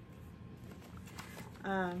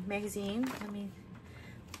magazine.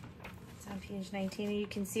 It's on page 19, and you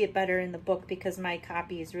can see it better in the book because my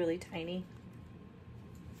copy is really tiny.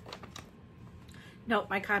 Nope,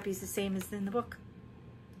 my copy is the same as in the book.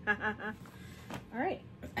 All right,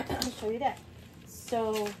 I'll show you that.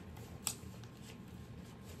 So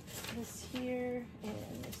this here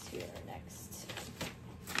and this here next.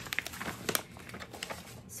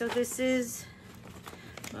 So this is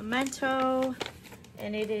Memento,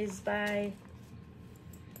 and it is by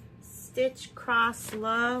Stitch Cross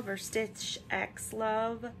Love or Stitch X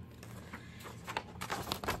Love.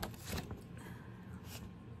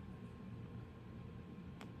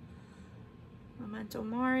 Memento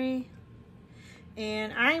Mori.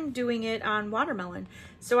 And I'm doing it on watermelon.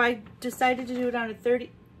 So I decided to do it on a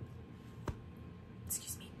 30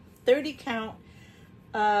 count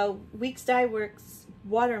Weeks Dye Works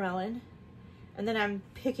watermelon. And then I'm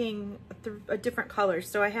picking a different color.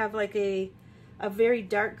 So I have like a very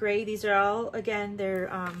dark gray. These are all, again,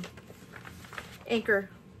 they're Anchor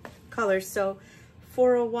colors. So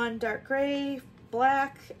 401 dark gray,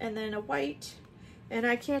 black, and then a white. And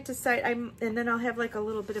I can't decide, and then I'll have like a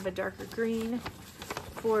little bit of a darker green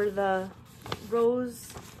for the rose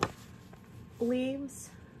leaves.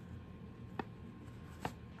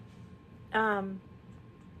 And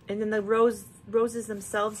then the roses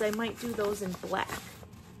themselves, I might do those in black.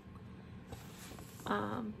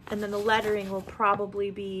 And then the lettering will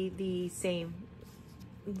probably be the same,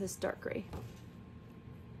 this dark gray.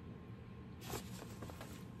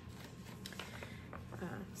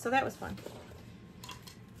 So that was fun.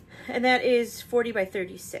 And that is 40 by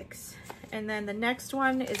 36. And then the next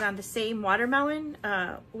one is on the same watermelon,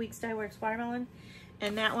 Weeks Dye Works watermelon.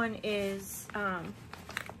 And that one is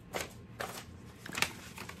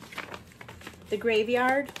The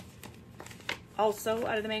Graveyard, also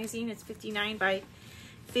out of the magazine. It's 59 by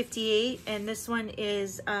 58. And this one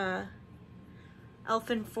is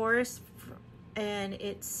Elfin Forest, and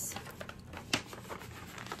it's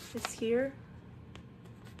this here.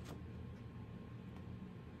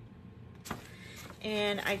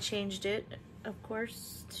 And I changed it, of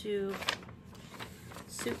course, to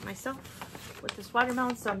suit myself with this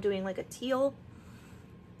watermelon. So I'm doing like a teal.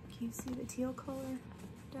 Can you see the teal color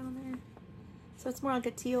down there? So it's more like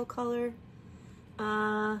a teal color.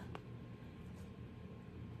 And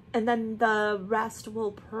then the rest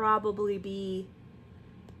will probably be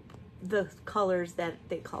the colors that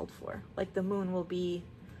they called for. Like the moon will be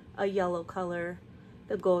a yellow color.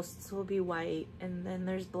 The ghosts will be white. And then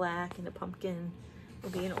there's black, and the pumpkin will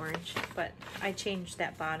be an orange. But I changed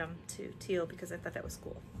that bottom to teal because I thought that was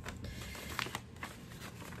cool.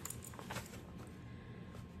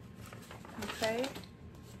 Okay.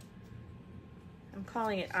 I'm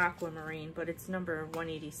calling it aquamarine, but it's number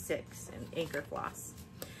 186 in Anchor Floss.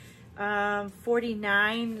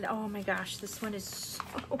 49. Oh my gosh, this one is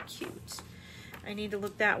so cute. I need to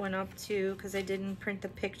look that one up too because I didn't print the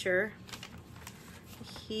picture.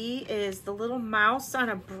 He is the little mouse on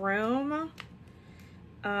a broom.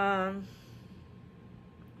 Where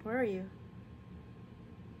are you?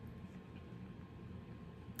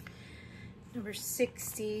 Number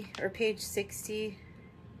 60 or page 60.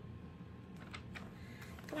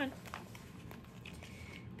 Come on.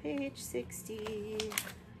 Page 60.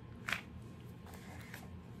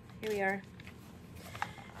 Here we are.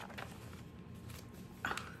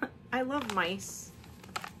 I love mice.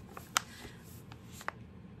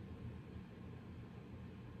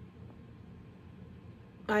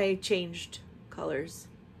 I changed colors.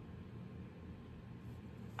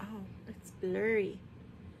 Oh, it's blurry.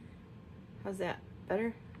 How's that?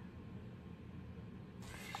 Better?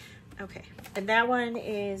 Okay. And that one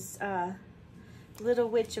is Little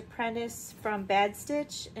Witch Apprentice from Bad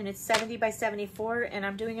Stitch, and it's 70 by 74, and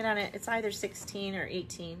I'm doing it on it's either 16 or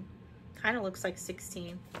 18. Kind of looks like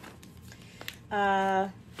 16.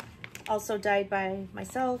 Also dyed by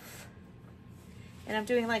myself, and I'm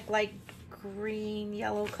doing like light green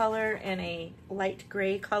yellow color and a light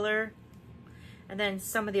gray color, and then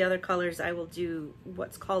some of the other colors I will do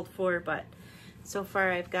what's called for, but so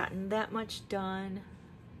far I've gotten that much done.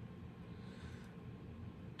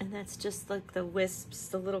 And that's just like the wisps,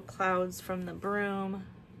 the little clouds from the broom.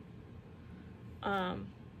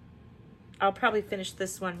 I'll probably finish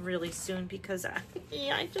this one really soon because I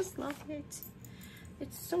just love it.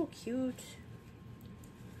 It's so cute.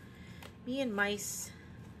 Me and mice,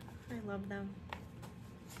 I love them.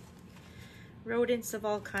 Rodents of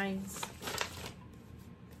all kinds.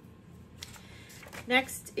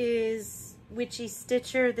 Next is Witchy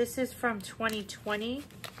Stitcher. This is from 2020.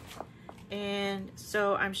 And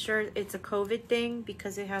so I'm sure it's a COVID thing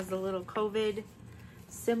because it has the little COVID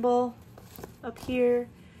symbol up here,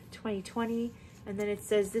 2020. And then it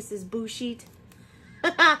says, this is Boo Sheet.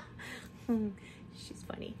 She's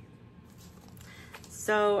funny.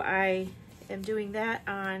 So I am doing that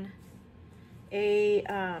on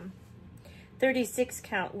a 36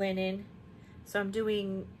 count linen. So I'm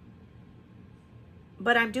doing,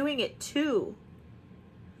 but I'm doing it 2.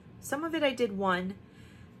 Some of it I did 1.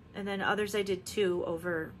 And then others I did 2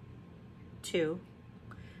 over 2,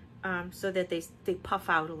 so that they puff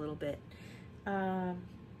out a little bit. But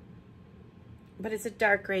it's a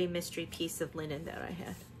dark gray mystery piece of linen that I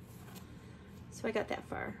had. So I got that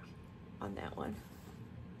far on that one.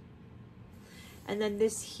 And then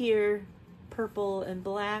this here, purple and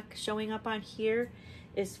black showing up on here,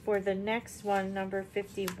 is for the next one, number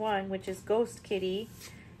 51, which is Ghost Kitty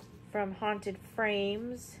from Haunted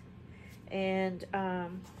Frames. And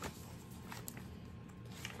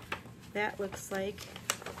that looks like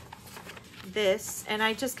this. And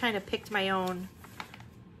I just kind of picked my own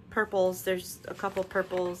purples. There's a couple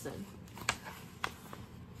purples and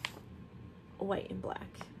white and black.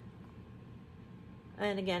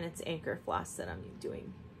 And again, it's Anchor Floss that I'm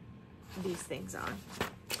doing these things on.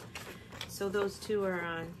 So those 2 are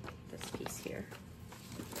on this piece here.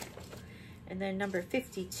 And then number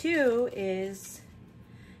 52 is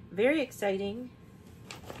very exciting,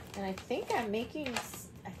 and I think I'm making,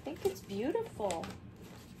 I think it's beautiful.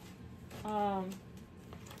 Where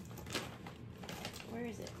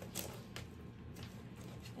is it?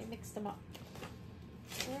 I mixed them up.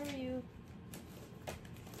 Where are you?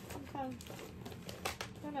 Come.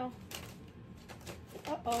 Oh no.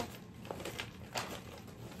 Uh-oh.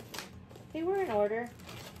 They were in order.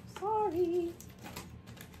 Sorry.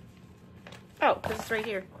 Oh, because it's right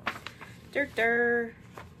here. Dirt.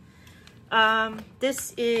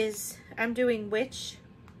 This is, I'm doing Witch.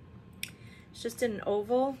 It's just an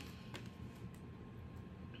oval.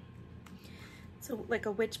 So like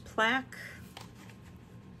a witch plaque.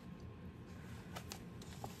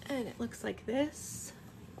 And it looks like this.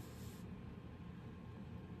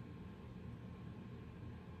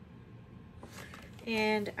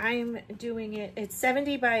 And I'm doing it, it's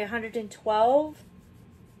 70 by 112.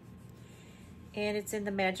 And it's in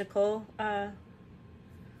the magical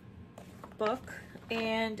book,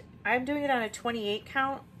 and I'm doing it on a 28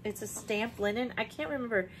 count. It's a stamped linen. I can't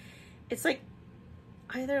remember. It's like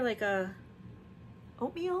either like a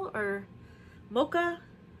oatmeal or mocha.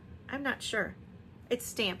 I'm not sure. It's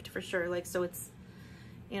stamped for sure. Like, so it's,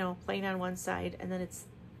 you know, plain on one side, and then it's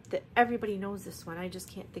everybody knows this one. I just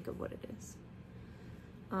can't think of what it is.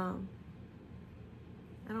 I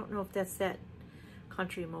don't know if that's that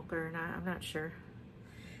country mocha or not. I'm not sure.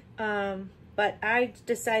 But I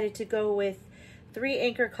decided to go with 3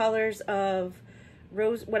 anchor colors of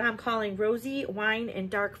rose, what I'm calling rosy, wine, and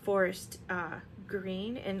dark forest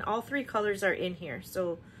green. And all 3 colors are in here,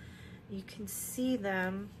 so you can see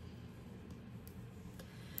them.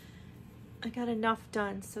 I got enough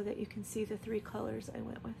done so that you can see the 3 colors I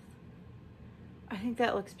went with. I think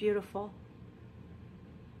that looks beautiful.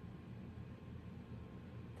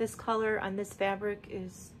 This color on this fabric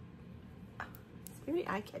is it's very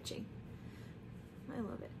eye-catching. I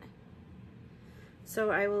love it. So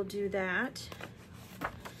I will do that.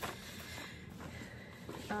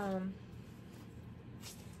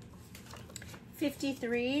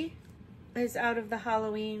 53 is out of the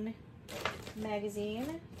Halloween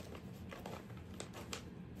magazine.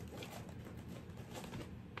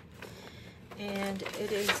 And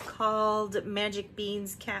it is called Magic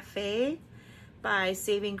Beans Cafe by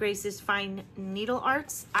Saving Grace's Fine Needle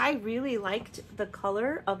Arts. I really liked the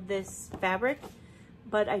color of this fabric,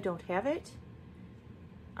 but I don't have it.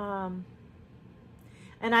 And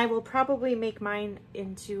I will probably make mine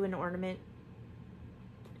into an ornament.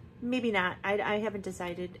 Maybe not. I haven't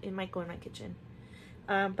decided. It might go in my kitchen.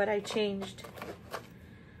 But I changed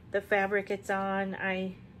the fabric it's on.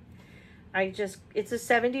 It's a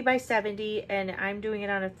 70 by 70, and I'm doing it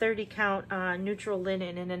on a 30 count neutral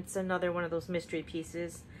linen, and it's another one of those mystery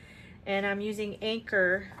pieces. And I'm using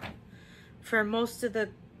Anchor for most of the,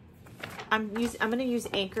 I'm going to use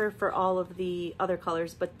Anchor for all of the other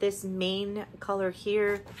colors, but this main color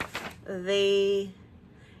here, they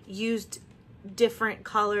used different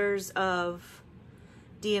colors of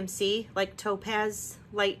DMC, like topaz,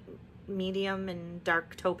 light, medium, and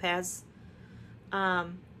dark topaz.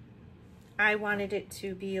 I wanted it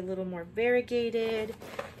to be a little more variegated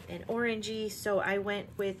and orangey, so I went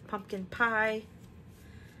with pumpkin pie.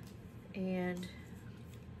 And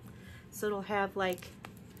so it'll have like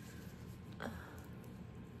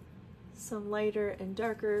some lighter and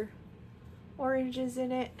darker oranges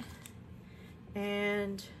in it.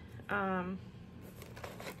 And I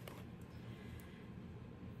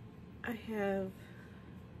have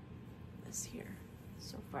this here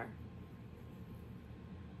so far.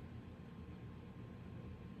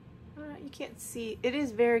 You can't see. It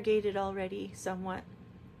is variegated already somewhat.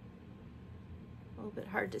 A little bit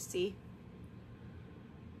hard to see.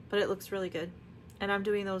 But it looks really good. And I'm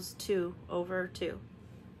doing those 2 over 2.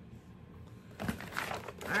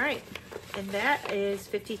 Alright. And that is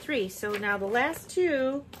 53. So now the last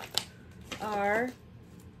 2 are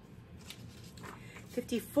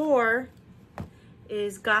 54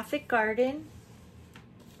 is Gothic Garden,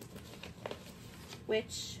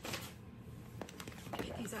 which,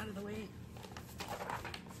 get these out of the way.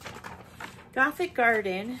 Gothic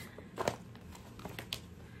Garden.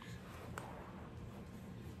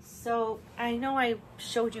 So I know I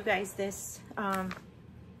showed you guys this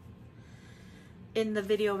in the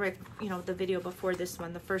video, the video before this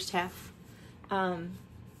one, the first half,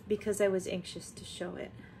 because I was anxious to show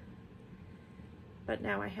it. But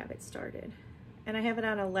now I have it started, and I have it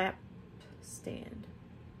on a lap stand.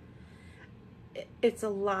 It's a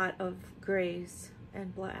lot of grays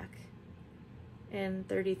and black, and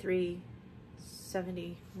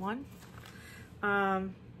 3371.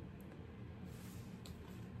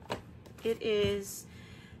 It is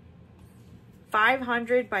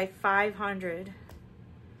 500 by 500,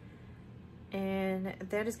 and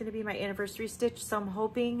that is going to be my anniversary stitch. So I'm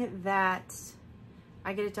hoping that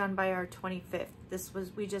I get it done by our 25th.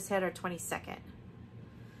 We just had our 22nd.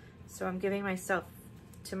 So I'm giving myself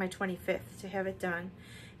to my 25th to have it done.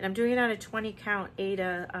 And I'm doing it on a 20 count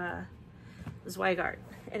Ada Zweigart,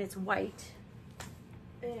 and it's white.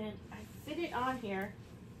 And I fit it on here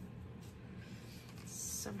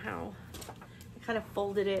somehow. I kind of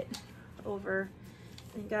folded it over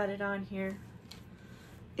and got it on here.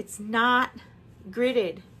 It's not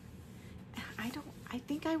gridded. I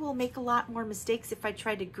think I will make a lot more mistakes if I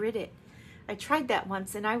try to grid it. I tried that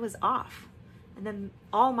once and I was off. And then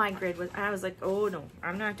all my grid was, I was like, oh no,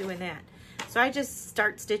 I'm not doing that. So I just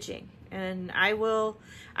start stitching, and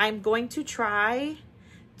I'm going to try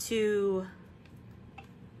to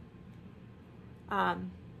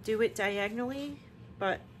do it diagonally,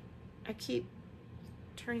 but I keep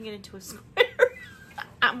turning it into a square.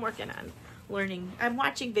 I'm working on learning. I'm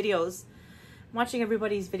watching videos, watching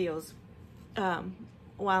everybody's videos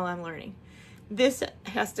while I'm learning. This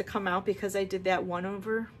has to come out because I did that 1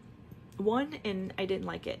 over 1 and I didn't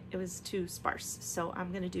like it. It was too sparse. So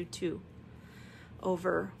I'm going to do 2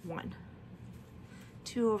 over 1.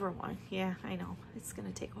 2 over 1. Yeah, I know. It's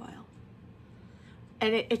going to take a while.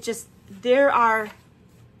 And it just, there are,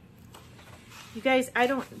 you guys,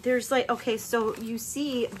 there's like, okay, so you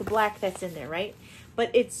see the black that's in there, right? But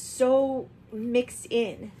it's so mixed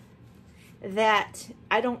in that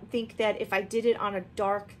I don't think that if I did it on a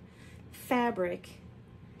dark fabric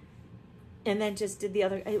and then just did the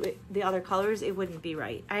other colors, it wouldn't be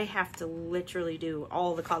right. I have to literally do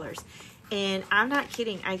all the colors. And I'm not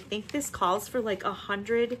kidding. I think this calls for like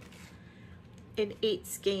 108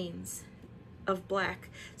 skeins of black.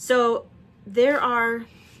 So there are,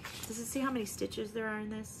 does it see how many stitches there are in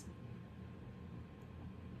this?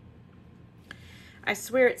 I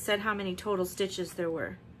swear it said how many total stitches there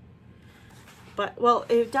were. But, well,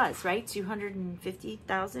 it does, right?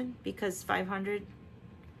 250,000, because 500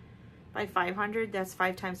 by 500, that's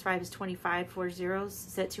 5 times 5 is 25, 4 zeros.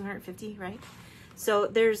 Is that 250, right? So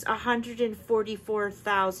there's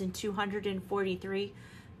 144,243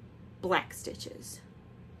 black stitches.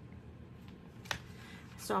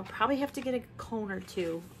 So I'll probably have to get a cone or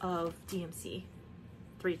two of DMC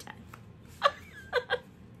 310.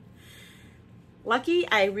 Lucky,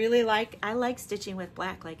 I like stitching with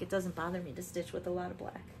black. Like, it doesn't bother me to stitch with a lot of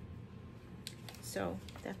black. So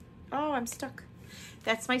that, oh, I'm stuck.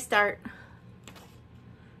 That's my start.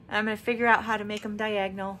 I'm gonna figure out how to make them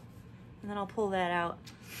diagonal, and then I'll pull that out.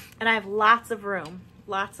 And I have lots of room,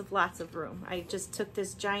 lots of room. I just took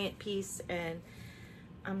this giant piece and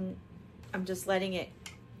I'm just letting it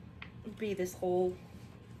be this whole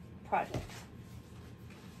project.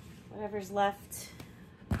 Whatever's left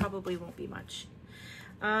probably won't be much.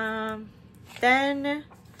 Then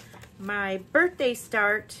my birthday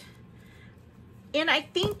start, and I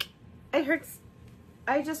think I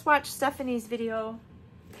just watched Stephanie's video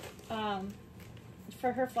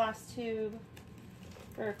for her floss tube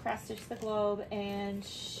for Cross Stitch the Globe, and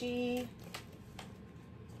she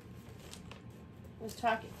was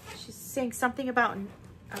talking, she's saying something about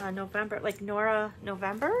November, like Nora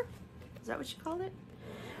November? Is that what she called it?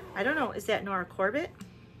 I don't know. Is that Nora Corbett?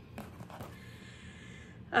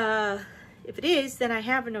 If it is, then I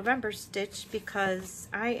have a November stitch, because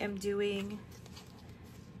I am doing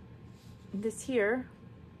this here,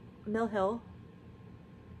 Mill Hill,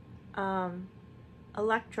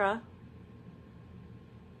 Electra.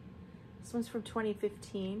 This one's from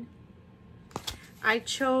 2015. I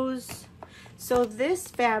chose, so this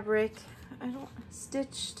fabric, I don't,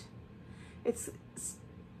 stitched, it's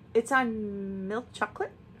on Milk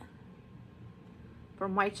Chocolate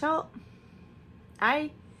from White Shell.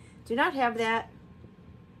 I do not have that,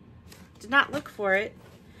 did not look for it,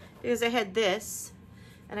 because I had this,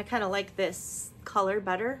 and I kind of like this color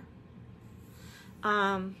better.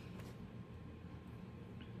 And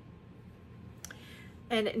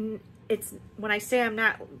it's, when I say I'm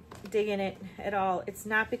not digging it at all, it's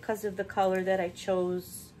not because of the color that I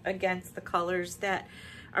chose against the colors that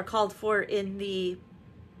are called for in the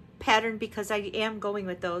pattern, because I am going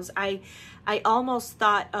with those. I almost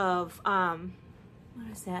thought of, what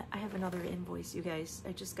is that? I have another invoice, you guys.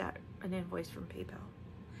 I just got an invoice from PayPal.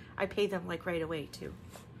 I pay them like right away too.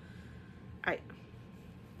 I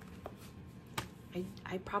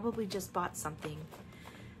probably just bought something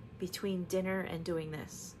between dinner and doing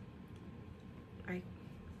this.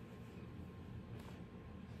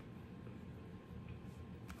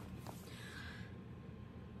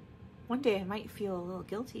 One day I might feel a little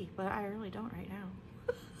guilty, but I really don't right now.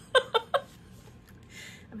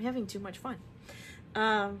 I'm having too much fun.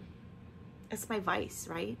 It's my vice,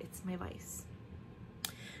 right? It's my vice.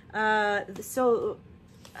 So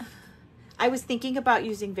I was thinking about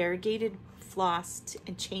using variegated floss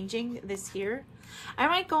and changing this here. I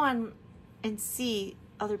might go on and see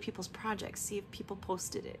other people's projects, see if people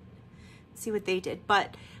posted it, see what they did.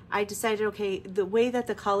 But I decided, okay, the way that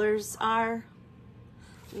the colors are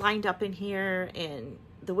lined up in here and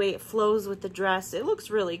the way it flows with the dress, it looks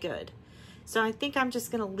really good. So I think I'm just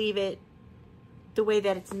gonna leave it the way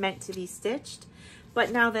that it's meant to be stitched.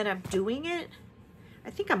 But now that I'm doing it,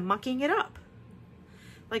 I think I'm mucking it up.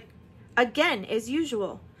 Like, again, as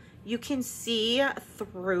usual, you can see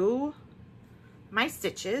through my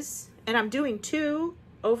stitches, and I'm doing 2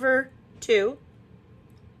 over 2.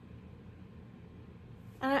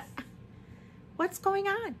 What's going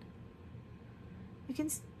on? You can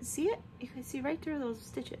see it? You can see right through those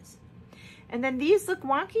stitches. And then these look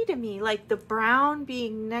wonky to me, like the brown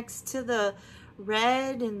being next to the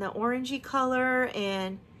red and the orangey color,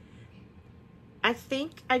 and I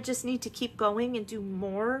think I just need to keep going and do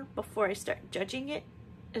more before I start judging it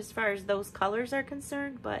as far as those colors are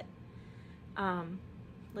concerned. But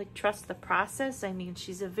like, trust the process. I mean,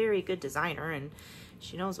 she's a very good designer and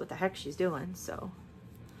she knows what the heck she's doing, so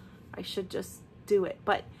I should just do it.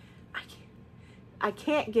 But I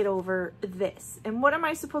can't get over this. And what am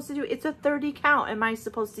I supposed to do? It's a 30 count. Am I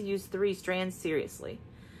supposed to use 3 strands? Seriously?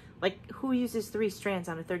 Like, who uses 3 strands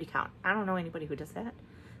on a 30 count? I don't know anybody who does that.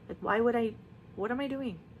 Like, why would I, what am I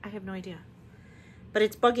doing? I have no idea. But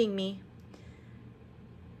it's bugging me.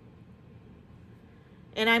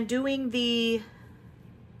 And I'm doing the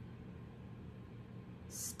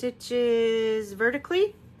stitches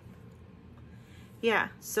vertically. Yeah,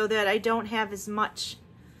 so that I don't have as much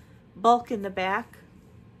bulk in the back.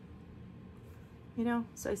 You know,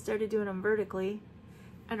 so I started doing them vertically.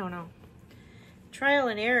 I don't know. Trial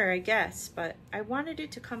and error, I guess, but I wanted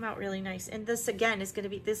it to come out really nice. And this, again, is going to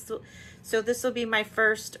be this. So this will be my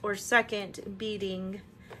first or second beading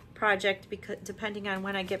project, because depending on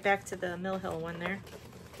when I get back to the Mill Hill one there.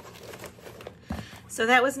 So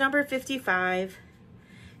that was number 55,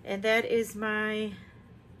 and that is my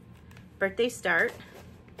birthday start.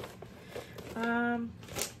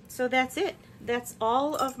 So that's it. That's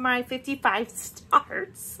all of my 55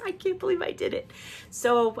 starts. I can't believe I did it.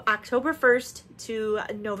 So October 1st to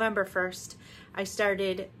November 1st, I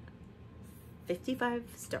started 55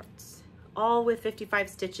 starts, all with 55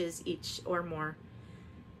 stitches each or more.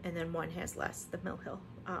 And then one has less, the Mill Hill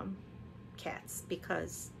cats,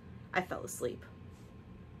 because I fell asleep.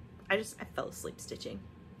 I fell asleep stitching.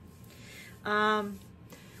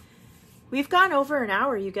 We've gone over an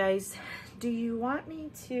hour, you guys. Do you want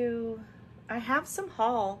me to... I have some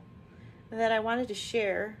haul that I wanted to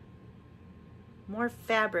share. More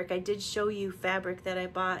fabric. I did show you fabric that I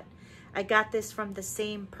bought. I got this from the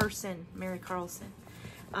same person, Mary Carlson,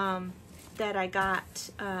 that I got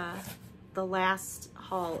the last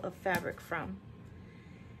haul of fabric from.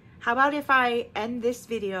 How about if I end this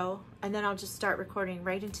video and then I'll just start recording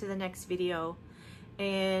right into the next video,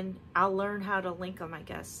 and I'll learn how to link them, I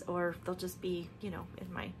guess, or they'll just be, you know,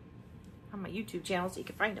 on my YouTube channel so you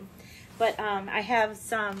can find them. But I have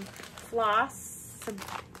some floss,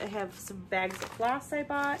 I have some bags of floss I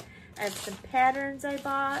bought, I have some patterns I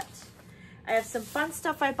bought, I have some fun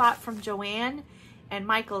stuff I bought from Joanne and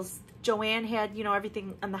Michael's. Joanne had, you know,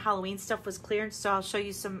 everything on the Halloween stuff was cleared, so I'll show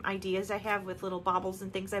you some ideas I have with little baubles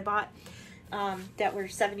and things I bought that were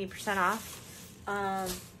 70% off.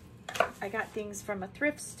 I got things from a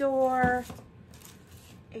thrift store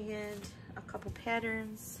and a couple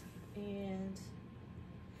patterns, and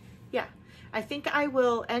yeah, I think I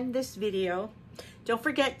will end this video. Don't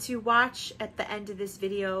forget to watch at the end of this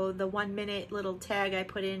video the 1-minute little tag I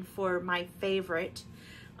put in for my favorite,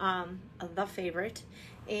 the favorite.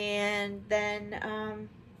 And then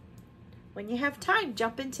when you have time,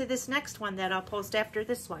 jump into this next one that I'll post after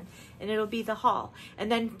this one, and it'll be the haul. And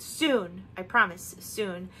then soon, I promise,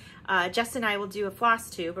 soon, Jess and I will do a floss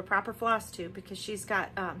tube, a proper floss tube, because she's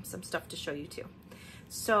got some stuff to show you too.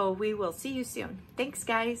 So we will see you soon. Thanks,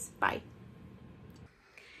 guys. Bye.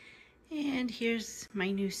 And here's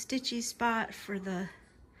my new stitchy spot for the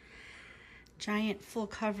giant full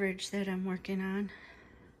coverage that I'm working on.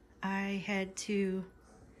 I had to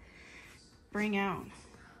bring out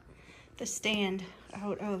the stand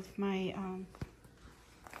out of my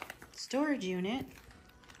storage unit.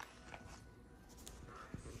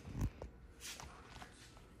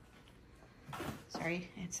 Sorry,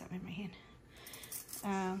 I had something in my hand.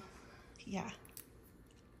 Yeah,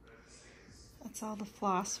 that's all the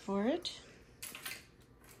floss for it.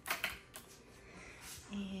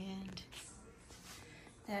 And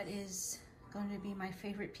that is going to be my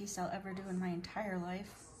favorite piece I'll ever do in my entire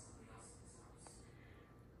life.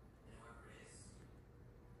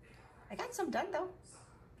 I got some done though.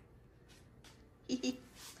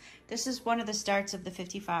 This is one of the starts of the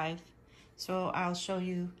 55. So I'll show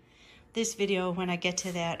you this video when I get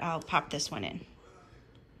to that. I'll pop this one in.